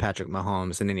up with Patrick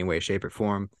Mahomes in any way, shape, or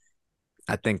form.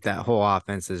 I think that whole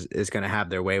offense is going to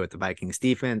have their way with the Vikings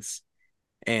defense,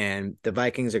 and the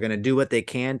Vikings are going to do what they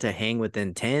can to hang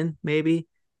within 10, maybe,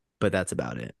 but that's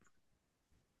about it.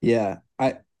 Yeah,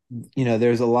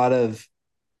 there's a lot of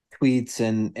tweets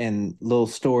and little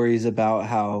stories about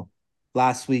how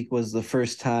last week was the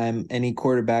first time any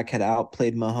quarterback had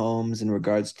outplayed Mahomes in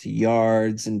regards to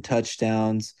yards and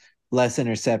touchdowns, less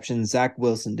interceptions. Zach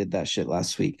Wilson did that shit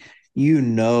last week.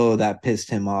 That pissed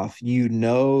him off.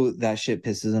 That shit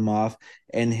pisses him off,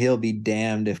 and he'll be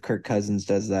damned if Kirk Cousins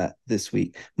does that this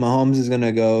week. Mahomes is going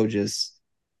to go just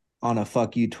on a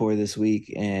fuck you tour this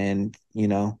week, and,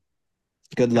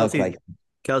 good luck.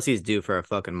 Kelsey's due for a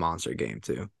fucking monster game,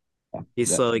 too.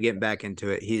 He's slowly getting back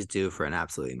into it. He's due for an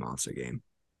absolutely monster game.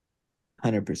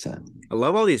 100%. I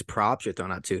love all these props you're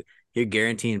throwing out, too. You're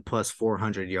guaranteeing plus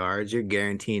 400 yards. You're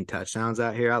guaranteeing touchdowns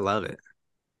out here. I love it.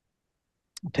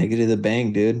 Take it to the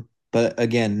bank, dude. But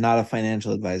again, not a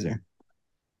financial advisor.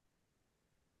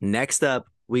 Next up,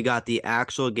 we got the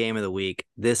actual game of the week.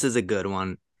 This is a good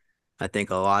one. I think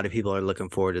a lot of people are looking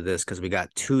forward to this because we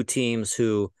got two teams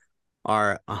who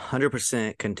are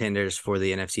 100% contenders for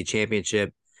the NFC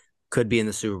Championship, could be in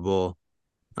the Super Bowl.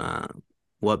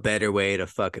 What better way to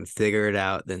fucking figure it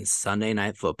out than Sunday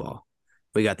Night Football?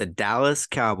 We got the Dallas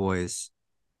Cowboys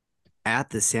at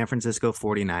the San Francisco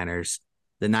 49ers.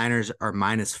 The Niners are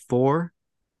 -4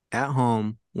 at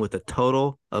home with a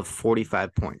total of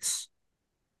 45 points.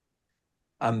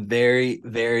 I'm very,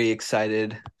 very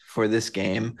excited for this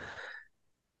game.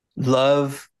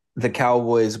 Love the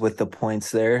Cowboys with the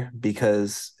points there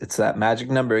because it's that magic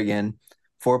number again.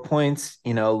 4 points,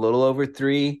 a little over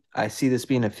 3. I see this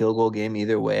being a field goal game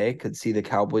either way. Could see the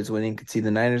Cowboys winning, could see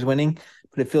the Niners winning,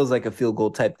 but it feels like a field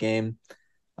goal type game.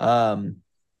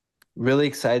 Really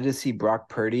excited to see Brock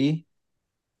Purdy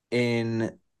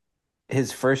in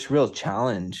his first real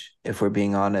challenge, if we're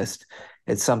being honest.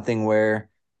 It's something where,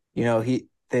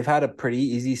 they've had a pretty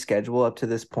easy schedule up to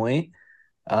this point.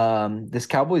 This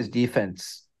Cowboys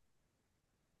defense,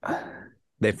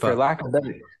 They for fuck. lack of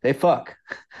better, they fuck.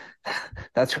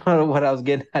 That's what I was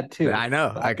getting at too. I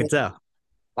know. I can tell.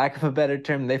 Lack of a better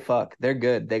term, they fuck. They're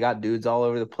good. They got dudes all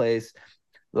over the place.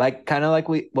 Kind of like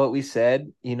what we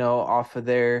said, off of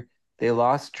they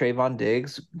lost Trayvon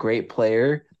Diggs, great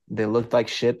player. They looked like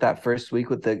shit that first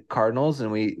week with the Cardinals,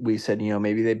 and we said,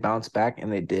 maybe they bounce back,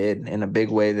 and they did in a big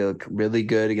way. They looked really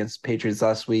good against the Patriots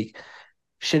last week.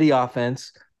 Shitty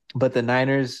offense, but the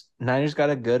Niners got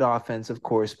a good offense, of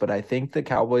course, but I think the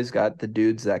Cowboys got the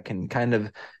dudes that can kind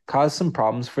of cause some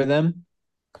problems for them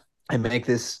and make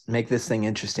this thing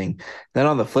interesting. Then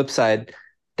on the flip side,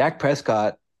 Dak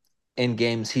Prescott in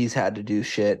games he's had to do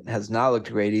shit has not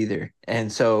looked great either. And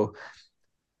so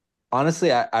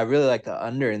Honestly, I really like the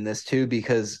under in this too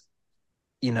because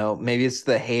maybe it's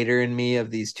the hater in me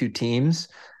of these two teams,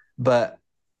 but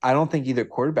I don't think either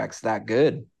quarterback's that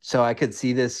good. So I could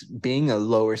see this being a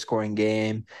lower scoring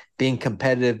game, being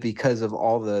competitive because of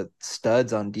all the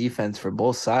studs on defense for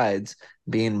both sides,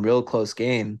 being real close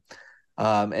game.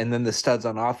 And then the studs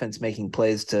on offense making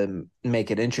plays to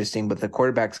make it interesting, but the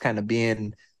quarterback's kind of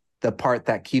being the part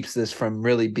that keeps this from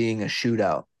really being a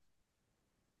shootout.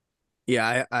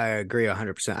 Yeah, I agree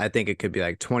 100%. I think it could be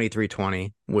like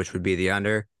 23-20, which would be the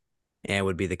under, and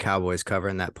would be the Cowboys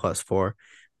covering that +4.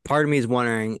 Part of me is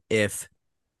wondering if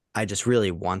I just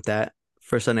really want that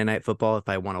for Sunday Night Football, if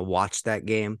I want to watch that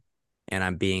game and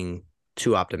I'm being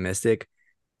too optimistic.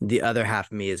 The other half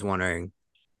of me is wondering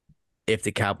if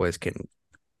the Cowboys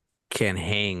can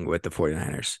hang with the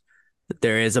 49ers.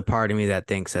 There is a part of me that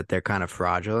thinks that they're kind of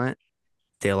fraudulent.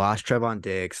 They lost Trevon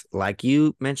Diggs. Like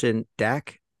you mentioned,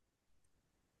 Dak,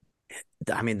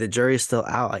 I mean, the jury's still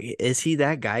out. Like, is he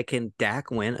that guy? Can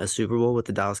Dak win a Super Bowl with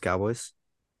the Dallas Cowboys?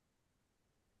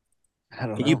 I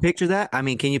don't Can you know. picture that? I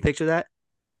mean, can you picture that?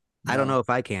 I don't know No. if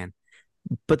I can.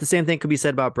 But the same thing could be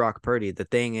said about Brock Purdy. The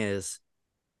thing is,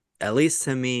 at least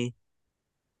to me,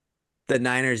 the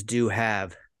Niners do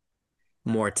have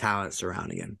more talent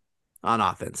surrounding him on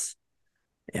offense.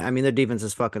 Yeah, I mean, their defense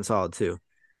is fucking solid too.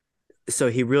 So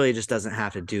he really just doesn't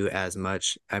have to do as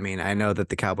much. I mean, I know that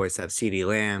the Cowboys have CeeDee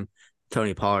Lamb.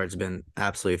 Tony Pollard's been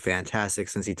absolutely fantastic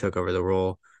since he took over the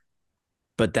role,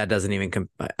 but that doesn't even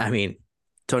I mean,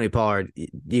 Tony Pollard,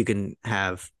 you can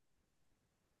have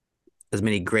as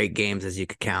many great games as you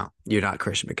could count. You're not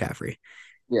Christian McCaffrey.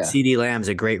 Yeah. CeeDee Lamb's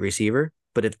a great receiver,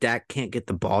 but if Dak can't get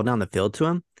the ball down the field to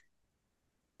him,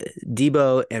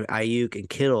 Debo and Ayuk and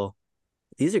Kittle,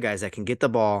 these are guys that can get the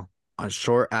ball on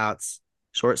short outs,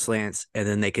 short slants, and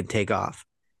then they can take off.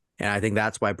 And I think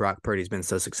that's why Brock Purdy's been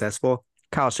so successful.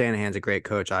 Kyle Shanahan's a great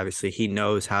coach. Obviously, he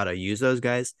knows how to use those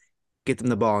guys, get them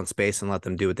the ball in space and let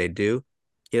them do what they do.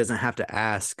 He doesn't have to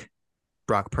ask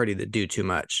Brock Purdy to do too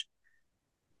much.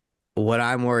 What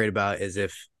I'm worried about is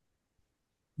if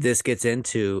this gets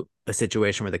into a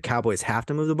situation where the Cowboys have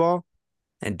to move the ball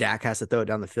and Dak has to throw it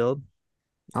down the field,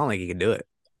 I don't think he can do it.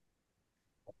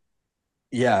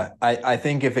 Yeah, I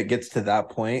think if it gets to that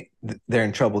point, they're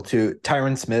in trouble too.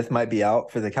 Tyron Smith might be out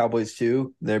for the Cowboys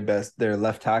too, their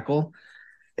left tackle.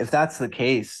 If that's the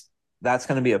case, that's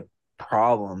going to be a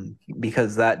problem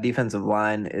because that defensive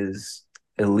line is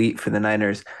elite for the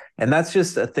Niners. And that's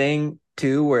just a thing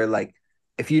too, where like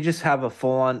if you just have a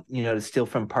full on, to steal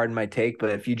from pardon my take,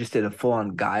 but if you just did a full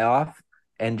on guy off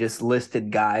and just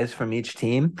listed guys from each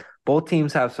team, both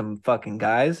teams have some fucking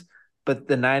guys, but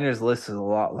the Niners list is a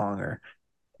lot longer.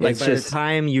 Like It's by the just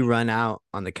time you run out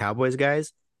on the Cowboys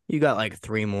guys, you got like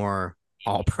three more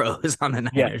all pros on the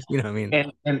yeah. Niners. You know what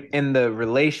I mean? And the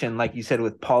relation, like you said,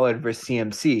 with Pollard versus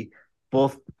CMC,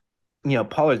 both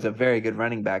Pollard's a very good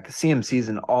running back. CMC is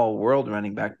an all world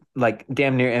running back, like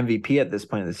damn near MVP at this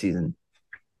point of the season.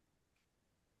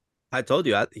 I told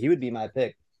you he would be my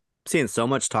pick. I'm seeing so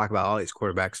much talk about all these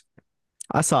quarterbacks.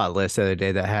 I saw a list the other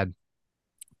day that had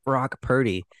Brock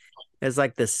Purdy as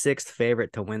like the sixth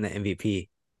favorite to win the MVP.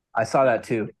 I saw that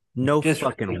too. No Just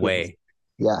fucking ridiculous. way.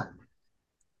 Yeah. How?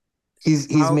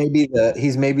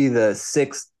 He's maybe the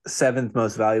sixth, seventh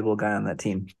most valuable guy on that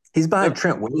team. He's behind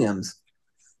Trent Williams.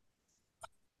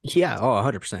 Yeah, oh,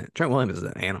 100%. Trent Williams is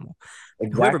an animal.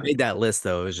 Whoever Exactly. made that list,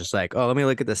 though, is just like, oh, let me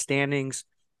look at the standings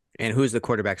and who's the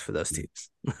quarterbacks for those teams.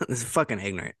 This is fucking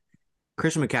ignorant.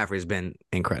 Christian McCaffrey has been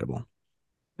incredible.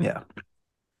 Yeah.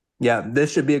 Yeah.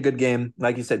 This should be a good game.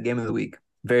 Like you said, game of the week.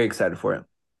 Very excited for it.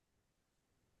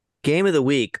 Game of the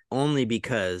week only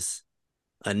because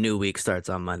a new week starts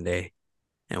on Monday.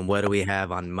 And what do we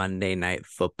have on Monday Night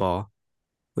Football?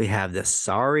 We have the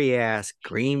sorry ass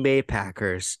Green Bay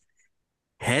Packers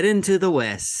heading to the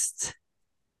West.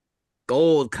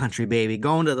 Gold country, baby.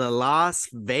 Going to the Las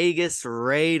Vegas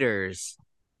Raiders.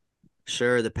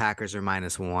 Sure, the Packers are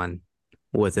 -1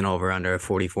 with an over under of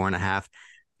 44.5.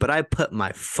 But I put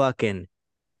my fucking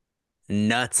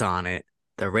nuts on it.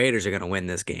 The Raiders are going to win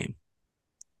this game.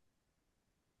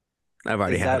 I've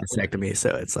already Is had a that vasectomy, so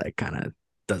it's like kind of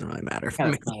doesn't really matter for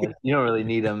kind me. of you don't really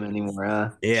need them anymore, huh?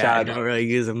 Yeah, I don't really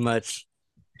use them much.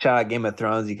 Shout out Game of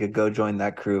Thrones. You could go join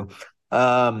that crew.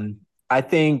 I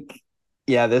think,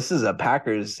 yeah, this is a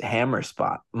Packers hammer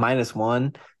spot.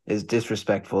 -1 is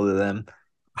disrespectful to them.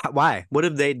 Why? What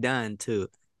have they done to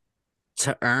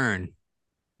earn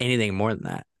anything more than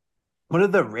that? What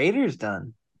have the Raiders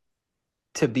done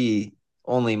to be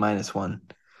only -1?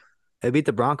 They beat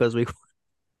the Broncos week.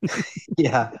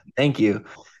 Yeah, thank you.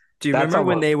 Do you That's remember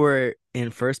when almost they were in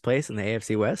first place in the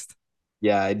AFC West?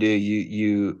 Yeah, I do.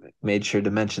 You made sure to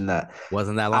mention that.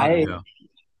 Wasn't that long I ago.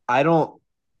 I don't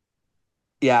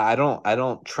I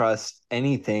don't trust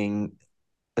anything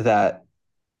that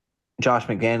Josh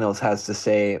McDaniels has to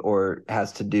say or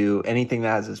has to do. Anything that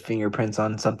has his fingerprints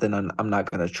on something, I'm not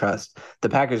going to trust. The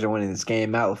Packers are winning this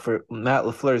game. Matt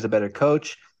LaFleur is a better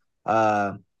coach.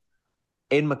 Uh,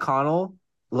 Aiden McConnell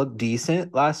looked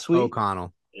decent last week.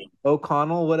 O'Connell.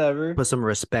 O'Connell, whatever. Put some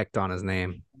respect on his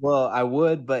name. Well, I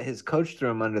would, but his coach threw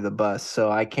him under the bus,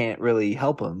 so I can't really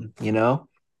help him, you know?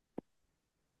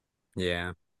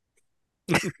 Yeah.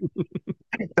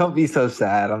 Don't be so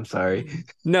sad. I'm sorry.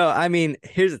 No, I mean,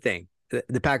 here's the thing.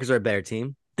 The Packers are a better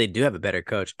team. They do have a better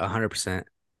coach, 100%.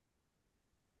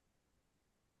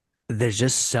 There's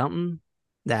just something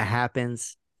that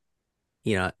happens,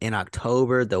 in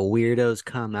October, the weirdos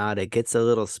come out. It gets a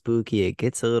little spooky. It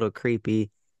gets a little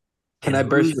creepy. Can And I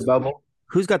burst your bubble?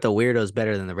 who's got the weirdos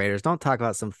better than the Raiders? Don't talk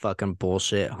about some fucking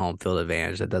bullshit home field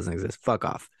advantage that doesn't exist. Fuck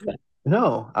off.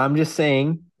 No, I'm just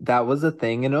saying that was a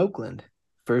thing in Oakland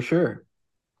for sure.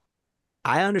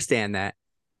 I understand that.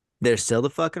 They're still the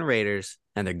fucking Raiders,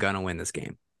 and they're gonna win this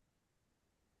game.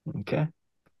 Okay.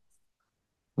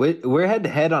 We're head to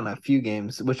head on a few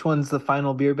games. Which one's the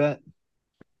final beer bet?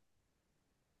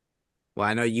 Well,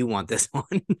 I know you want this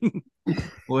one.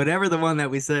 Whatever the one that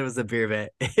we said was the beer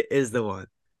bet is the one.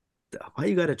 Why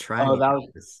you gotta try Oh, me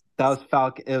like this? that was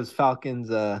Falcon. It was Falcons.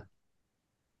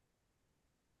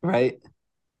 Right?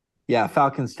 Yeah,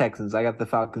 Falcons Texans. I got the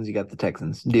Falcons. You got the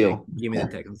Texans. Yeah, Deal. give me the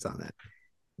Texans on that.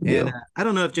 And Deal. I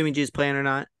don't know if Jimmy G's playing or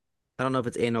not. I don't know if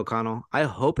it's Aiden O'Connell. I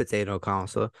hope it's Aiden O'Connell.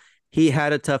 So he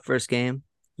had a tough first game.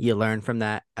 You learn from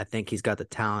that. I think he's got the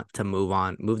talent to move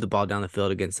on, move the ball down the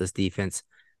field against this defense.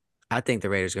 I think the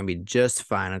Raiders are going to be just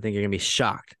fine. I think you're going to be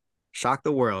shocked. Shock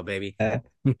the world, baby.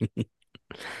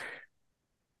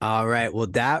 All right. Well,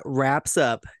 that wraps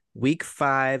up week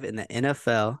 5 in the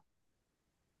NFL.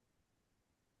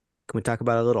 Can we talk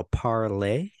about a little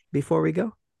parlay before we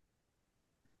go?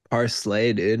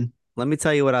 Parsley, dude. Let me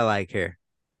tell you what I like here.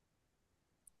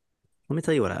 Let me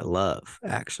tell you what I love,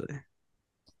 actually.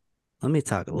 Let me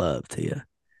talk love to you.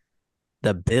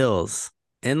 The Bills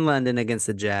in London against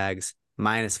the Jags,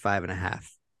 -5.5.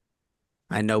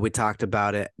 I know we talked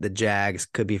about it. The Jags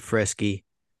could be frisky.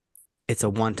 It's a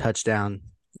 1 touchdown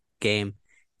game.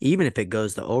 Even if it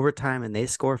goes to overtime and they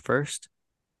score first,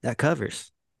 that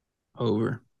covers.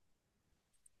 Over.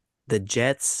 The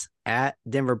Jets at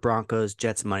Denver Broncos,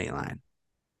 Jets money line.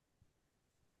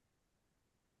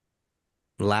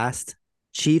 Last,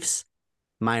 Chiefs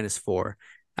 -4.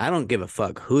 I don't give a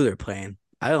fuck who they're playing.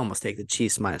 I almost take the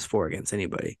Chiefs -4 against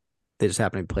anybody. They just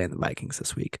happen to be playing the Vikings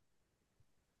this week.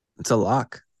 It's a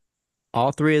lock.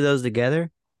 All three of those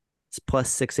together, it's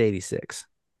 +686.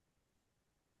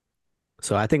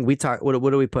 So I think we talk. What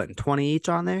are we putting? 20 each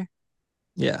on there?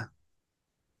 Yeah.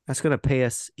 That's gonna pay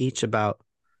us each about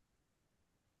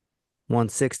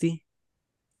 160.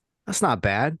 That's not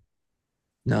bad.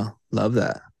 No, love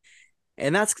that.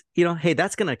 And that's, hey,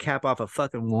 that's gonna cap off a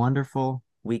fucking wonderful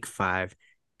week 5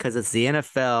 because it's the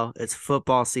NFL, it's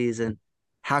football season.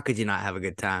 How could you not have a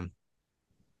good time?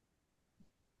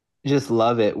 Just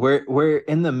love it. We're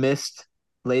in the mist,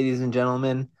 ladies and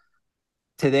gentlemen.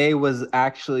 Today was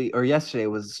actually, or yesterday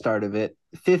was the start of it.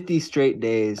 50 straight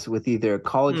days with either a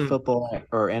college Mm. football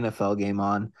or NFL game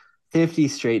on. 50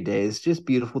 straight days. Just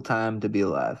beautiful time to be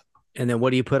alive. And then what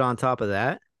do you put on top of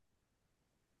that?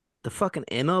 The fucking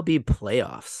MLB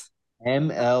playoffs.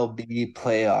 MLB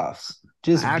playoffs. I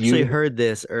Just actually beautiful. heard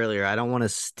this earlier. I don't want to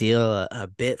steal a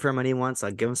bit from anyone, so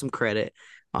I'll give them some credit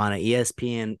on an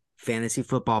ESPN fantasy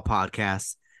football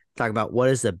podcast. Talk about what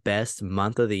is the best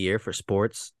month of the year for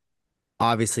sports.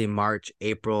 Obviously, March,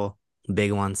 April,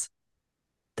 big ones.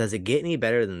 Does it get any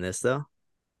better than this, though?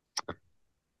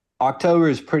 October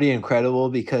is pretty incredible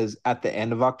because at the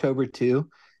end of October too,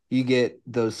 you get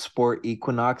those sport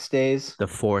equinox days. The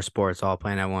 4 sports all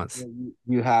playing at once.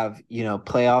 You have,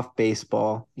 playoff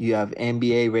baseball, you have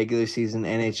NBA regular season,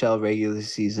 NHL regular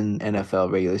season, NFL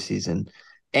regular season,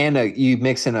 and you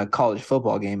mix in a college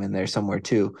football game in there somewhere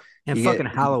too. And You fucking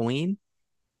get, Halloween.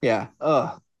 yeah,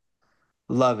 oh,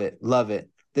 love it, love it.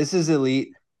 This is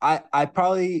elite. I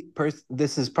probably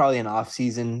this is probably an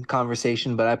off-season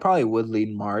conversation, but I probably would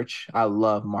lead March. I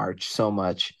love March so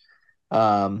much.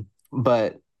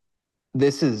 But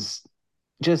this is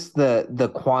just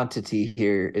the quantity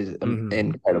here is Mhm.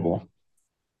 incredible.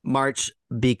 March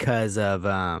because of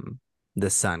the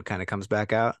sun kind of comes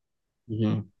back out.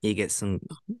 Mm-hmm. You get some,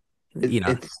 It, you know,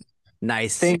 it's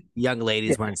nice think young yeah,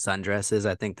 ladies wearing sundresses.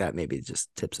 I think that maybe just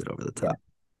tips it over the yeah. top.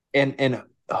 And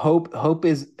hope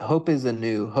is in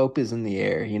the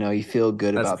air. You know, you feel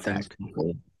good That's a about things. fact.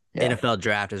 Yeah, NFL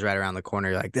draft is right around the corner.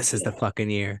 You're like, this is the yeah, fucking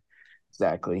year.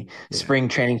 exactly. Yeah. Spring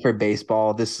training for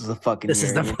baseball. This is the fucking This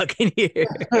is year. the fucking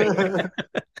year.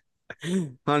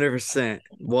 100%.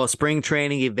 Well, spring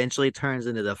training eventually turns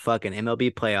into the fucking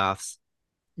MLB playoffs.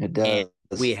 It And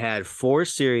we does. had four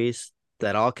series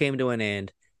that all came to an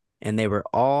end, and they were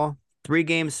all 3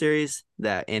 game series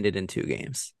that ended in 2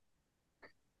 games.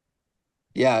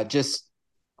 Yeah, just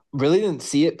really didn't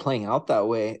see it playing out that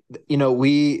way. You know,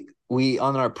 we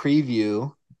on our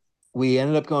preview, we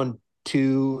ended up going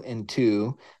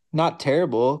 2-2. Not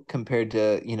terrible compared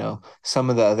to, you know, some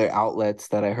of the other outlets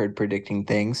that I heard predicting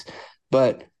things.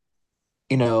 But,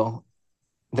 you know,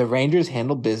 the Rangers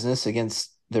handled business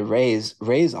against the Rays.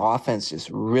 Rays offense just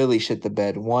really shit the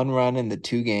bed. 1 run in the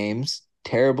 2 games.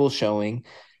 Terrible showing.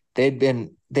 They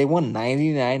won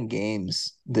 99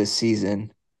 games this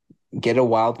season, get a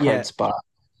wild Yeah, card spot.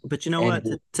 but you know And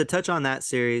what? To touch on that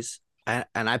series, and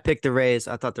I picked the Rays.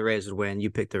 I thought the Rays would win. You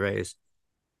picked the Rays.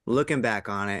 Looking back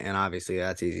on it, and obviously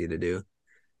that's easy to do.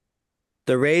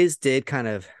 The Rays did kind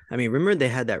of, I mean, remember they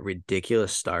had that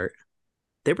ridiculous start?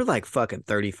 They were like fucking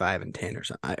 35-10 or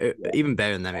something, even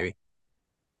better than that, maybe.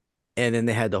 And then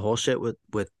they had the whole shit with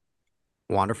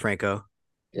Wander Franco,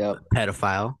 yep,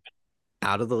 pedophile,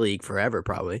 out of the league forever,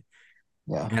 probably.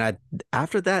 yeah. And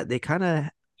after that, they kind of,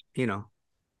 you know,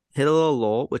 hit a little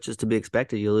lull, which is to be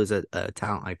expected. You lose a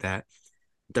talent like that.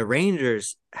 The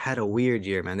Rangers had a weird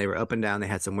year, man. They were up and down. They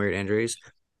had some weird injuries,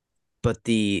 but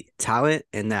the talent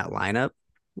in that lineup,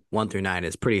 1 through 9,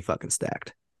 is pretty fucking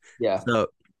stacked. Yeah. So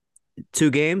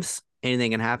 2 games,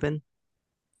 anything can happen.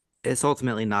 It's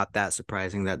ultimately not that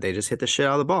surprising that they just hit the shit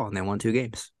out of the ball and they won 2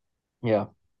 games. Yeah.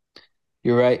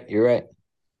 You're right. You're right.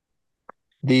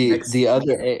 Next, The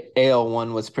other AL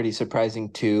one was pretty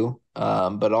surprising too.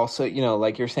 But also, you know,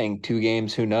 like you're saying, 2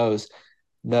 games, who knows?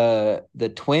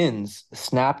 The Twins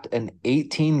snapped an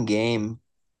 18 game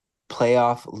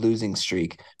playoff losing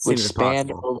streak, which seems spanned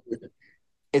impossible. over,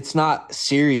 it's not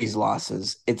series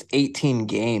losses, it's 18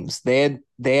 games. They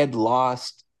had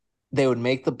lost, they would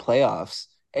make the playoffs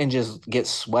and just get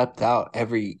swept out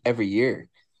every year.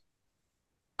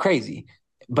 Crazy.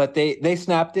 But they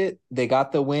snapped it. They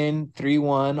got the win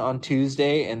 3-1 on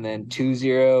Tuesday and then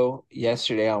 2-0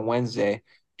 yesterday on Wednesday.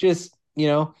 Just, you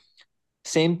know,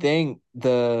 same thing.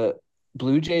 The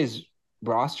Blue Jays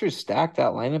roster is stacked.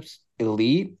 That lineup's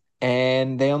elite,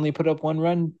 and they only put up 1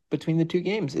 run between the 2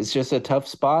 games. It's just a tough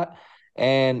spot,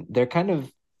 and they're kind of,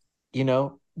 you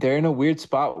know, they're in a weird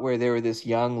spot where they were this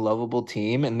young, lovable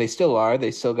team, and they still are.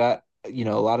 They still got, you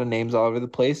know, a lot of names all over the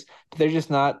place, but they're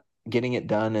just not getting it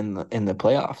done in the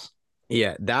playoffs.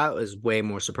 Yeah, that was way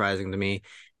more surprising to me.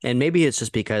 And maybe it's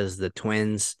just because the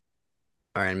Twins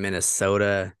are in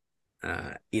Minnesota.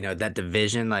 That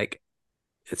division, like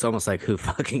it's almost like who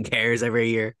fucking cares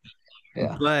every year.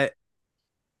 Yeah, But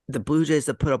the Blue Jays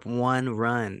that put up 1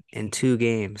 run in 2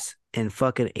 games in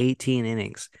fucking 18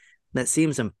 innings. That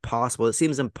seems impossible. It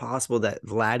seems impossible that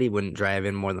Vladdy wouldn't drive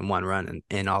in more than 1 run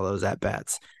in all those at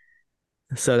bats.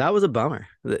 So that was a bummer.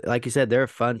 Like you said, they're a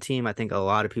fun team. I think a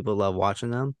lot of people love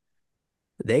watching them.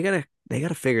 They gotta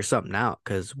figure something out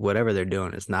because whatever they're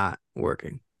doing is not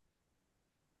working.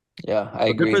 yeah, I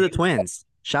But good for agree. the Twins.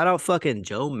 Shout out fucking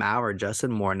Joe Mauer,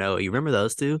 Justin Morneau. You remember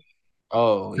those two?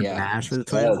 Oh The yeah, mash for the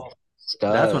Twins.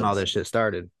 studs, That's when all studs. this shit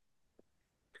started.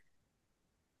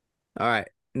 All right.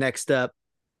 Next up,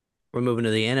 we're moving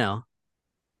to the NL.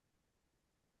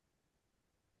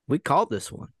 We called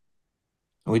this one.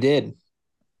 We did.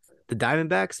 The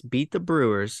Diamondbacks beat the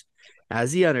Brewers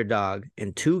as the underdog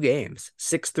in 2 games,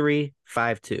 6-3,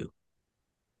 5-2.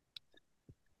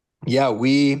 Yeah,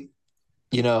 we,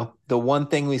 you know, the one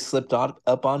thing we slipped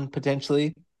up on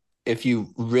potentially, if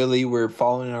you really were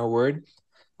following our word,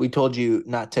 we told you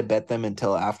not to bet them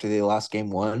until after they lost game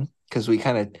 1 because we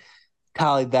kind of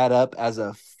tallied that up as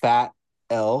a fat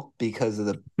L because of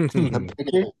the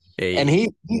pitcher. And Hey,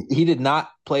 he did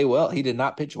not play well. He did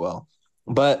not pitch well.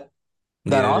 But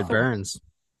that neither did offense Burns.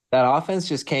 that offense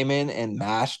just came in and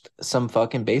mashed some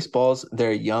fucking baseballs.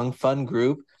 They're a young, fun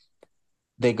group.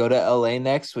 They go to LA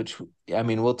next, which I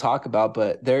mean we'll talk about,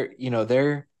 but they're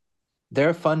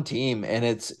a fun team, and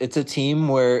it's a team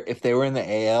where if they were in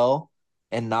the AL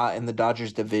and not in the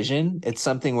Dodgers division, it's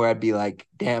something where I'd be like,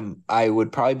 damn, I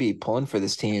would probably be pulling for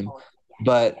this team,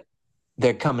 but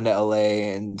they're coming to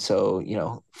LA, and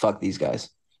so fuck these guys.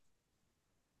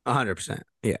 100%.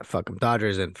 Yeah, fuck them.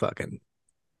 Dodgers in fucking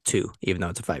 2, even though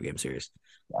it's a 5 game series.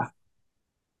 Yeah,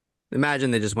 Imagine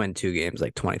they just win 2 games,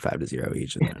 like 25-0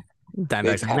 each, and then big Diamondbacks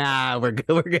like, time. nah, we're good.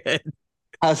 We're good.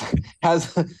 How's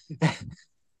how's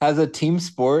Has a team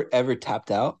sport ever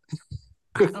tapped out?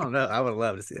 I don't know. I would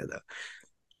love to see that though.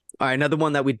 All right, another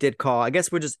one that we did call. I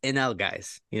guess we're just NL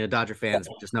guys. Dodger fans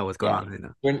just know what's going Yeah. on right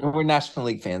now. We're National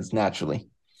League fans, naturally.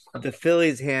 The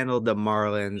Phillies handled the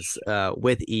Marlins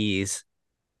with ease.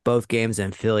 Both games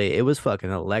in Philly. It was fucking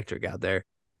electric out there.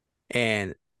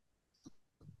 And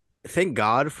thank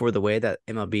God for the way that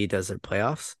MLB does their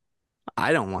playoffs.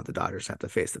 I don't want the Dodgers to have to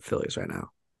face the Phillies right now.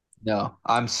 No,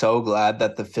 I'm so glad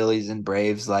that the Phillies and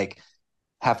Braves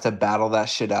have to battle that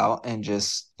shit out and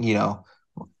just, we'll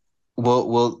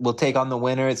take on the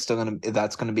winner. It's still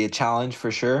that's gonna be a challenge for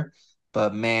sure.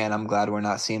 But man, I'm glad we're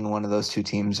not seeing one of those two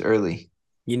teams early.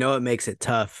 It makes it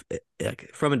tough like,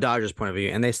 from a Dodgers point of view,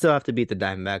 and they still have to beat the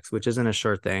Diamondbacks, which isn't a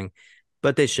sure thing,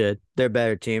 but they should. They're a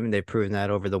better team, and they've proven that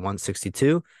over the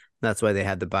 162. That's why they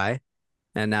had the bye,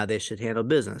 and now they should handle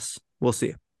business. We'll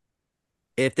see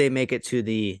if they make it to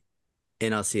the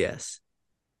NLCS.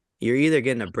 You're either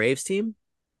getting a Braves team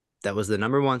that was the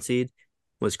number one seed,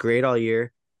 was great all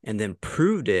year, and then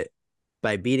proved it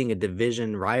by beating a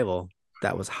division rival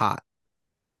that was hot,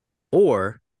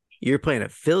 or you're playing a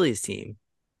Phillies team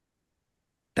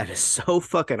that is so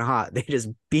fucking hot. They just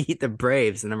beat the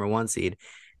Braves, the number one seed,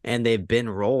 and they've been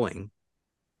rolling.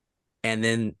 And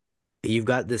then you've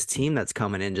got this team that's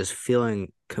coming in just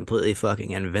feeling completely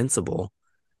fucking invincible.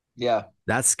 Yeah.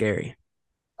 That's scary.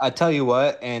 I tell you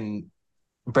what, and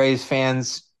Braves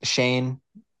fans, Shane,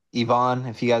 Yvonne,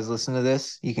 if you guys listen to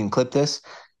this, you can clip this.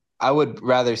 I would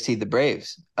rather see the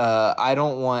Braves. I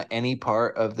don't want any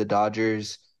part of the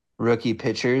Dodgers rookie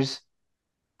pitchers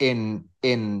in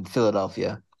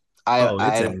Philadelphia. Oh, it's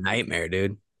I a don't. nightmare,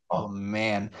 dude. Oh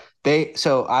man, I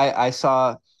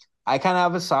kind of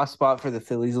have a soft spot for the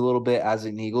Phillies a little bit as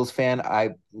an Eagles fan.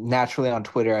 I naturally on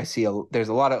Twitter I see there's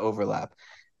a lot of overlap,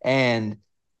 and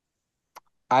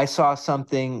I saw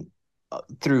something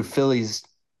through Phillies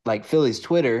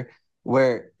Twitter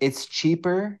where it's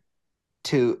cheaper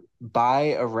to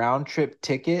buy a round trip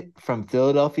ticket from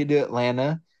Philadelphia to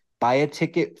Atlanta, buy a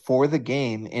ticket for the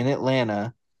game in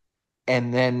Atlanta,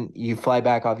 and then you fly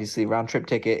back, obviously, round trip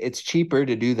ticket. It's cheaper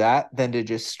to do that than to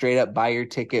just straight up buy your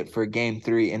ticket for game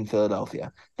 3 in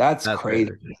Philadelphia. That's That's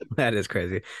crazy. crazy. That is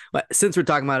crazy. But since we're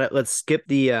talking about it, let's skip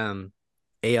the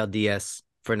ALDS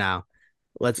for now.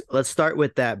 Let's start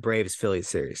with that Braves Phillies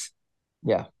series.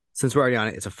 Yeah. Since we're already on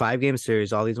it, it's a 5 game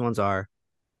series. All these ones are.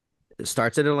 It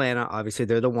starts in Atlanta. Obviously,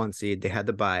 they're the one seed. They had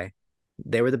the bye.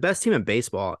 They were the best team in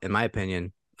baseball, in my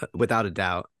opinion, without a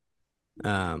doubt,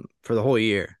 for the whole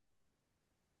year.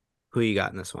 Who you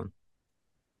got in this one?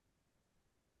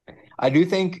 I do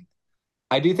think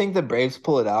I do think the Braves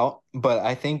pull it out, but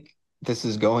I think this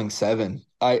is going 7.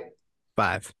 I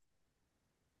Five.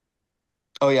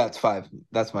 Oh yeah, it's 5.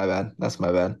 That's my bad. That's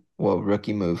my bad. Well,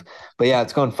 rookie move. But yeah,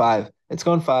 it's going 5. It's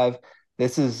going 5.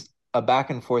 This is a back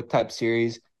and forth type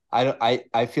series.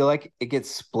 I feel like it gets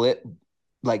split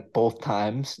like both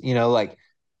times. Like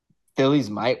Phillies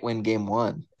might win game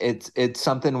 1. It's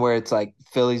something where it's like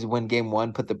Phillies win game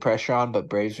 1, put the pressure on, but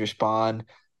Braves respond.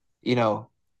 You know,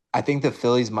 I think the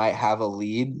Phillies might have a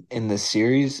lead in the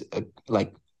series,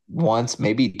 like once,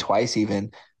 maybe twice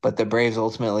even, but the Braves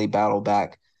ultimately battle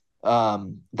back. That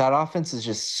offense is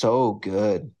just so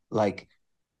good. Like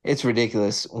it's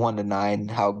ridiculous 1-9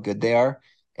 how good they are,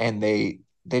 and they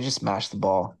just mash the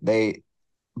ball. They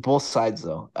both sides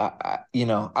though. I don't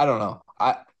know.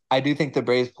 I do think the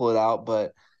Braves pull it out,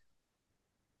 but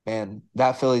man,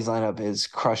 that Phillies lineup is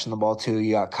crushing the ball too.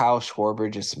 You got Kyle Schwarber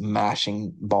just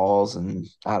mashing balls, and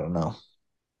I don't know.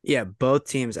 Yeah, both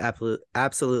teams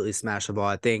absolutely smash the ball.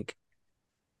 I think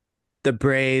the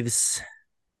Braves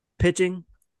pitching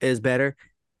is better.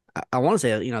 I want to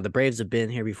say, the Braves have been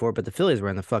here before, but the Phillies were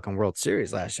in the fucking World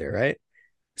Series last year, right?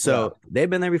 Yeah, So they've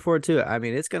been there before too. I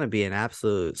mean, it's going to be an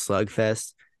absolute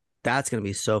slugfest. That's going to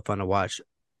be so fun to watch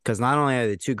because not only are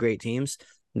they two great teams,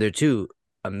 they're two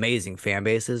amazing fan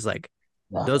bases. Like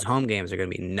yeah, those home games are going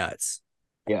to be nuts.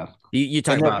 yeah. You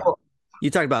talk And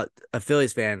they're about a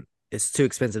Phillies fan. It's too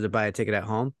expensive to buy a ticket at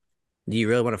home. Do you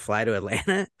really want to fly to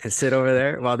Atlanta and sit over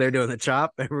there while they're doing the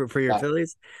chop and root for your yeah,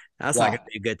 Phillies? That's not going yeah.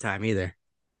 to be a good time either.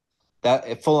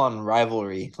 That full on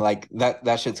rivalry, like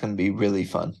that shit's gonna be really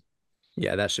fun.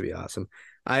 Yeah, that should be awesome.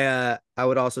 I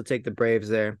would also take the Braves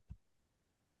there.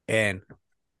 And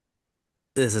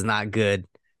this is not good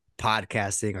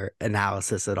podcasting or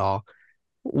analysis at all.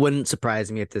 Wouldn't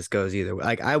surprise me if this goes either.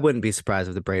 Like I wouldn't be surprised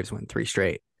if the Braves win 3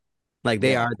 straight. Like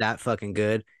they Yeah, are that fucking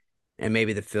good. And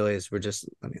maybe the Phillies were just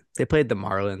they played the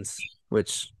Marlins,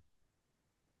 which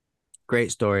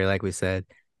great story, like we said.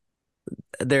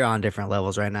 They're on different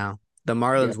levels right now. The yeah,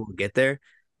 Marlins will get there.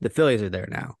 The Phillies are there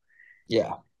now.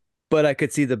 yeah. But I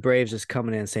could see the Braves just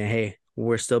coming in and saying, "Hey,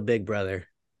 we're still big brother.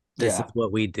 This is Yeah.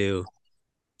 what we do.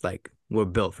 Like we're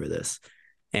built for this,"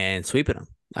 and sweeping them.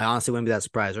 I honestly wouldn't be that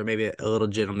surprised, or maybe a little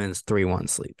gentleman's 3-1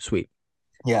 sweep.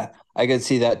 Yeah, I could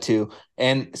see that too.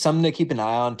 And something to keep an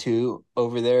eye on too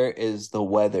over there is the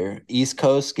weather. East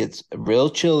Coast gets real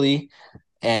chilly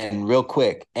and real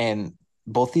quick, and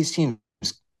both these teams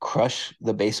crush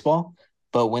the baseball.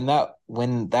 But when that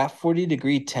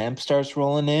 40-degree temp starts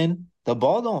rolling in, the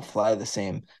ball don't fly the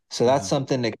same. So that's Mhm.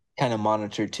 something to kind of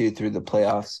monitor too through the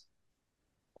playoffs.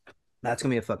 That's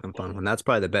gonna be a fucking fun one. That's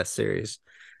probably the best series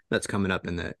that's coming up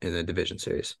in the division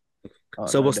series. Oh,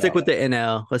 So no we'll stick doubt. with the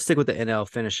NL. Let's stick with the NL.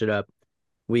 Finish it up.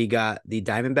 We got the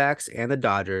Diamondbacks and the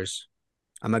Dodgers.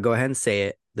 I'm gonna go ahead and say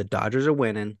it. The Dodgers are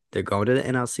winning. They're going to the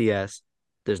NLCS.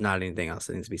 There's not anything else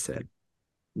that needs to be said.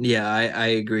 Yeah, I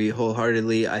agree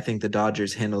wholeheartedly. I think the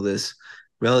Dodgers handle this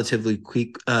relatively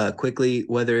quickly,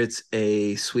 whether it's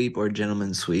a sweep or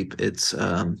gentleman's sweep. It's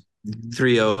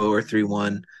 3-0 or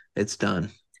 3-1. It's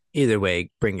done. Either way,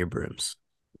 bring your brooms.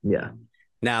 Yeah.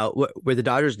 Now, where the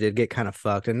Dodgers did get kind of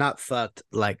fucked, and not fucked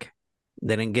like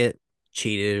they didn't get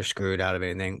cheated or screwed out of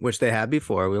anything, which they had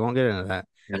before. We won't get into that.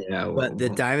 Yeah. But the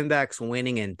Diamondbacks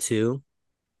winning in two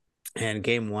and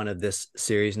game one of this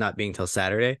series not being till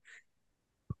Saturday,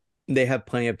 they have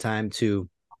plenty of time to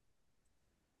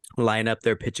line up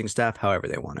their pitching staff however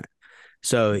they want it.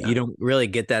 So Yeah. you don't really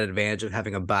get that advantage of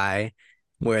having a bye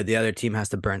where the other team has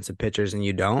to burn some pitchers and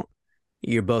you don't.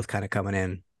 You're both kind of coming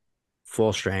in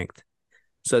full strength.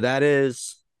 So that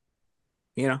is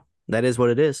what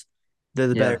it is. They're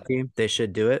the better Yeah, team. They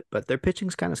should do it, but their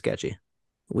pitching's kind of sketchy.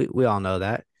 We all know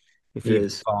that. If it you've been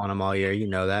is. following them all year, you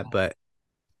know that. But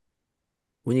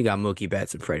when you got Mookie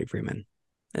Betts and Freddie Freeman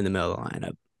in the middle of the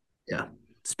lineup, Yeah.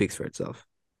 it speaks for itself.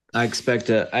 I expect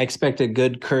a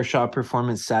good Kershaw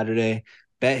performance Saturday.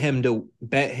 Bet him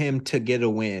to get a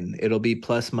win. It'll be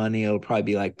plus money. It'll probably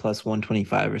be like plus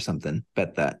 125 or something.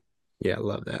 Bet that. Yeah, I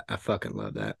love that. I fucking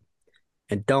love that.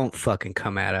 And don't fucking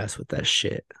come at us with that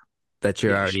shit that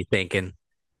you're Yeah, already thinking. shut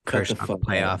the Kershaw in fuck the up.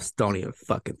 playoffs. Don't even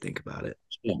fucking think about it.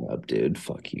 Shut up, dude.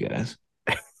 Fuck you guys.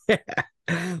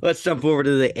 Let's jump over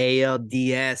to the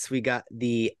ALDS. We got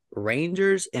the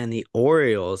Rangers and the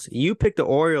Orioles. You picked the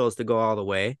Orioles to go all the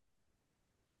way.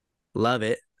 Love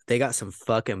it. They got some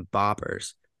fucking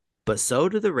boppers. But so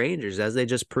do the Rangers, as they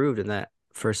just proved in that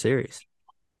first series.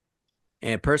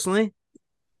 And personally,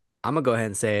 I'm going to go ahead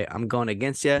and say I'm going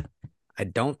against you. I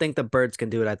don't think the Birds can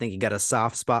do it. I think you got a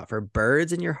soft spot for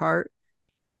Birds in your heart,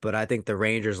 but I think the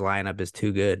Rangers lineup is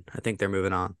too good. I think they're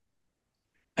moving on.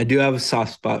 I do have a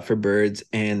soft spot for birds,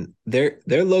 and their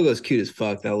logo's cute as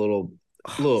fuck. That little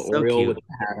Oh, little so Oriole with cute.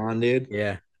 the hat on, dude.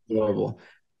 Yeah. Adorable.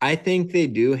 I think they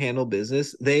do handle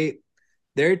business.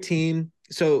 Their team.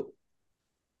 So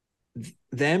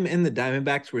them and the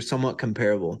Diamondbacks were somewhat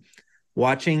comparable.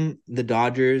 Watching the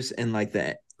Dodgers and like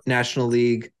the National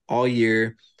League all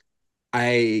year,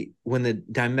 when the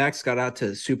Diamondbacks got out to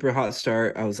a super hot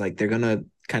start, I was like, they're gonna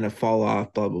kind of fall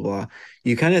off, blah blah blah.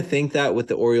 You kind of think that with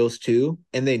the Orioles too,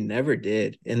 and they never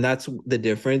did. And that's the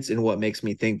difference in what makes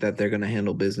me think that they're gonna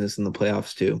handle business in the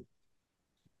playoffs too.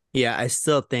 Yeah, I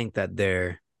still think that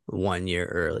they're 1 year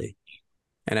early.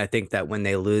 And I think that when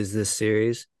they lose this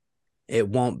series, it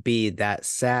won't be that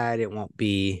sad. It won't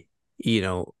be,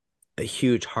 a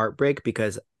huge heartbreak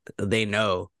because they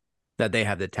know that they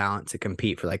have the talent to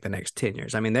compete for like the next 10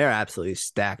 years. I mean, they're absolutely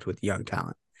stacked with young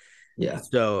talent. Yeah,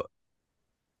 So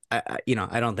I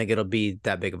don't think it'll be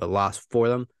that big of a loss for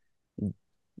them.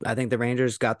 I think the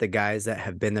Rangers got the guys that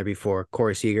have been there before.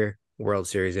 Corey Seager, World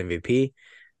Series MVP,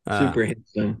 uh, super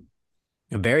handsome.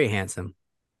 very handsome.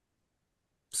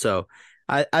 So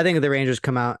I think if the Rangers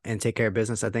come out and take care of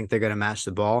business, I think they're going to match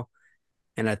the ball,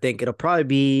 and I think it'll probably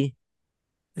be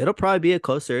a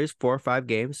close series, 4 or 5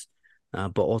 games.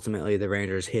 But ultimately, the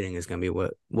Rangers hitting is going to be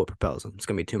what propels them. It's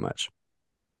going to be too much.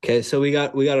 Okay, so we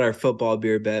got our football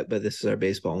beer bet, but this is our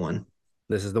baseball one.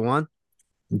 This is the one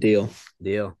Deal.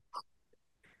 deal.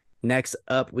 Next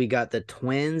up, we got the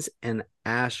Twins and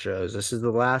Astros. This is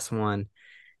the last one,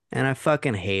 and I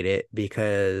fucking hate it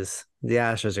because the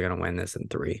Astros are going to win this in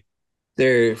three.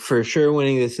 They're for sure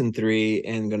winning this in three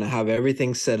and going to have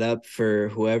everything set up for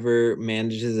whoever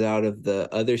manages out of the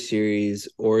other series,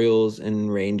 Orioles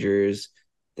and Rangers.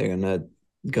 They're going to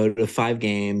go to 5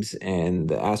 games, and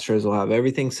the Astros will have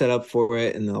everything set up for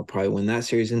it, and they'll probably win that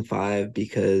series in five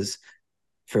because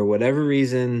for whatever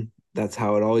reason, that's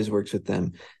how it always works with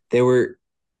them. They were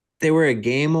they were a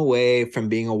game away from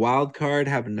being a wild card,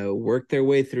 having to work their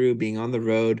way through, being on the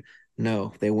road.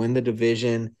 No, they win the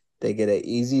division. They get an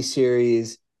easy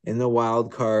series in the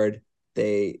wild card.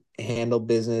 They handle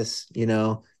business.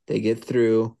 They get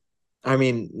through. I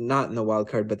mean, not in the wild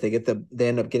card, but they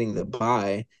end up getting the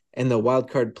bye, and the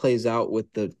wild card plays out with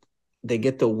they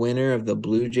get the winner of the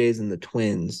Blue Jays and the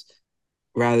Twins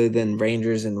rather than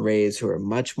Rangers and Rays, who are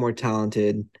much more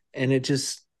talented, and it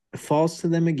just falls to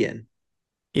them again.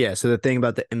 Yeah, so the thing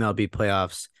about the MLB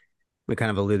playoffs, we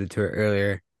kind of alluded to it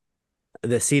earlier.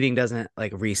 The seeding doesn't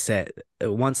like reset.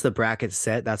 Once the bracket's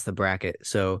set, that's the bracket.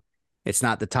 So it's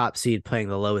not the top seed playing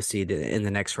the lowest seed in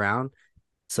the next round.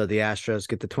 So the Astros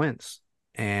get the Twins,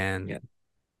 and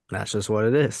that's just what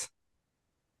it is.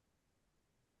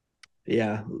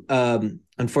 Yeah.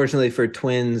 Unfortunately for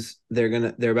Twins,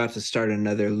 they're about to start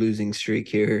another losing streak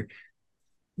here.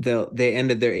 They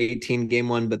ended their 18 game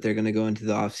one, but they're gonna go into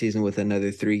the offseason with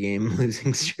another 3 game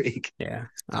losing streak. Yeah,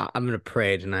 I'm gonna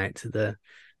pray tonight to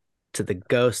the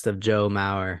ghost of Joe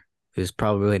Mauer, who's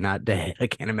probably not dead. I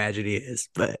can't imagine he is,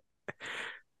 but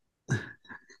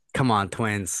come on,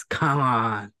 Twins, come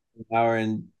on. Bauer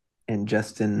and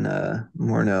Justin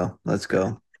Morneau, let's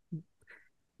go.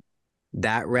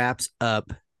 That wraps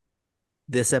up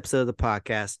this episode of the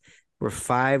podcast. We're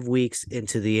 5 weeks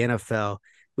into the NFL.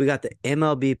 We got the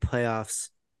MLB playoffs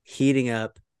heating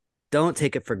up. Don't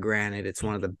take it for granted. It's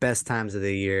one of the best times of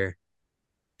the year.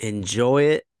 Enjoy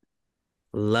it.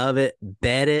 Love it.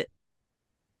 Bet it.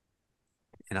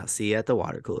 And I'll see you at the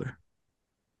water cooler.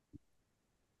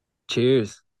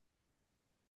 Cheers.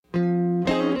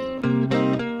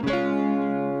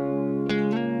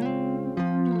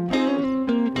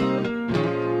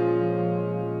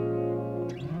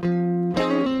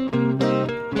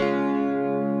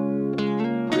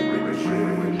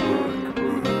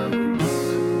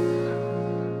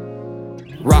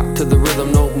 Rock to the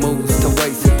rhythm, no moves to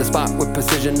waste. Hit the spot with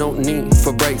precision, no need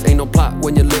for breaks. Ain't no plot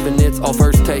when you're living, it's all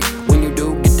first take. When you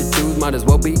do get to choose, might as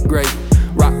well be great.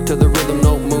 Rock to the rhythm,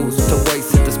 no moves to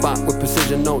waste. Hit the spot with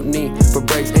precision, no need for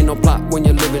breaks. Ain't no plot when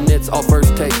you're living, it's all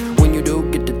first take. When you do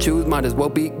get to choose, might as well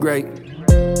be great.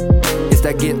 It's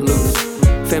that get loose.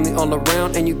 Family all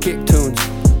around and you kick tunes.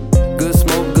 Good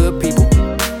smoke, good people.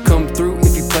 Come through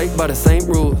if you play by the same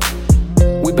rules.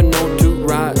 We've been known to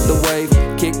ride the wave.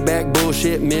 Kick back,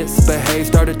 bullshit, misbehave.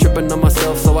 Started tripping on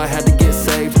myself, so I had to get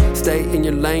saved. Stay in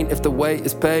your lane if the way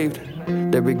is paved.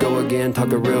 There we go again,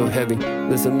 talking real heavy.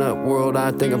 Listen up, world,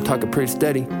 I think I'm talking pretty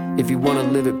steady. If you wanna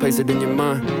live it, place it in your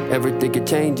mind. Everything can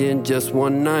change in just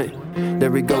one night.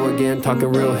 There we go again,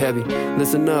 talking real heavy.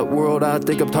 Listen up, world, I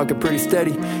think I'm talking pretty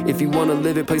steady. If you wanna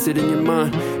live it, place it in your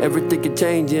mind. Everything can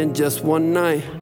change in just one night.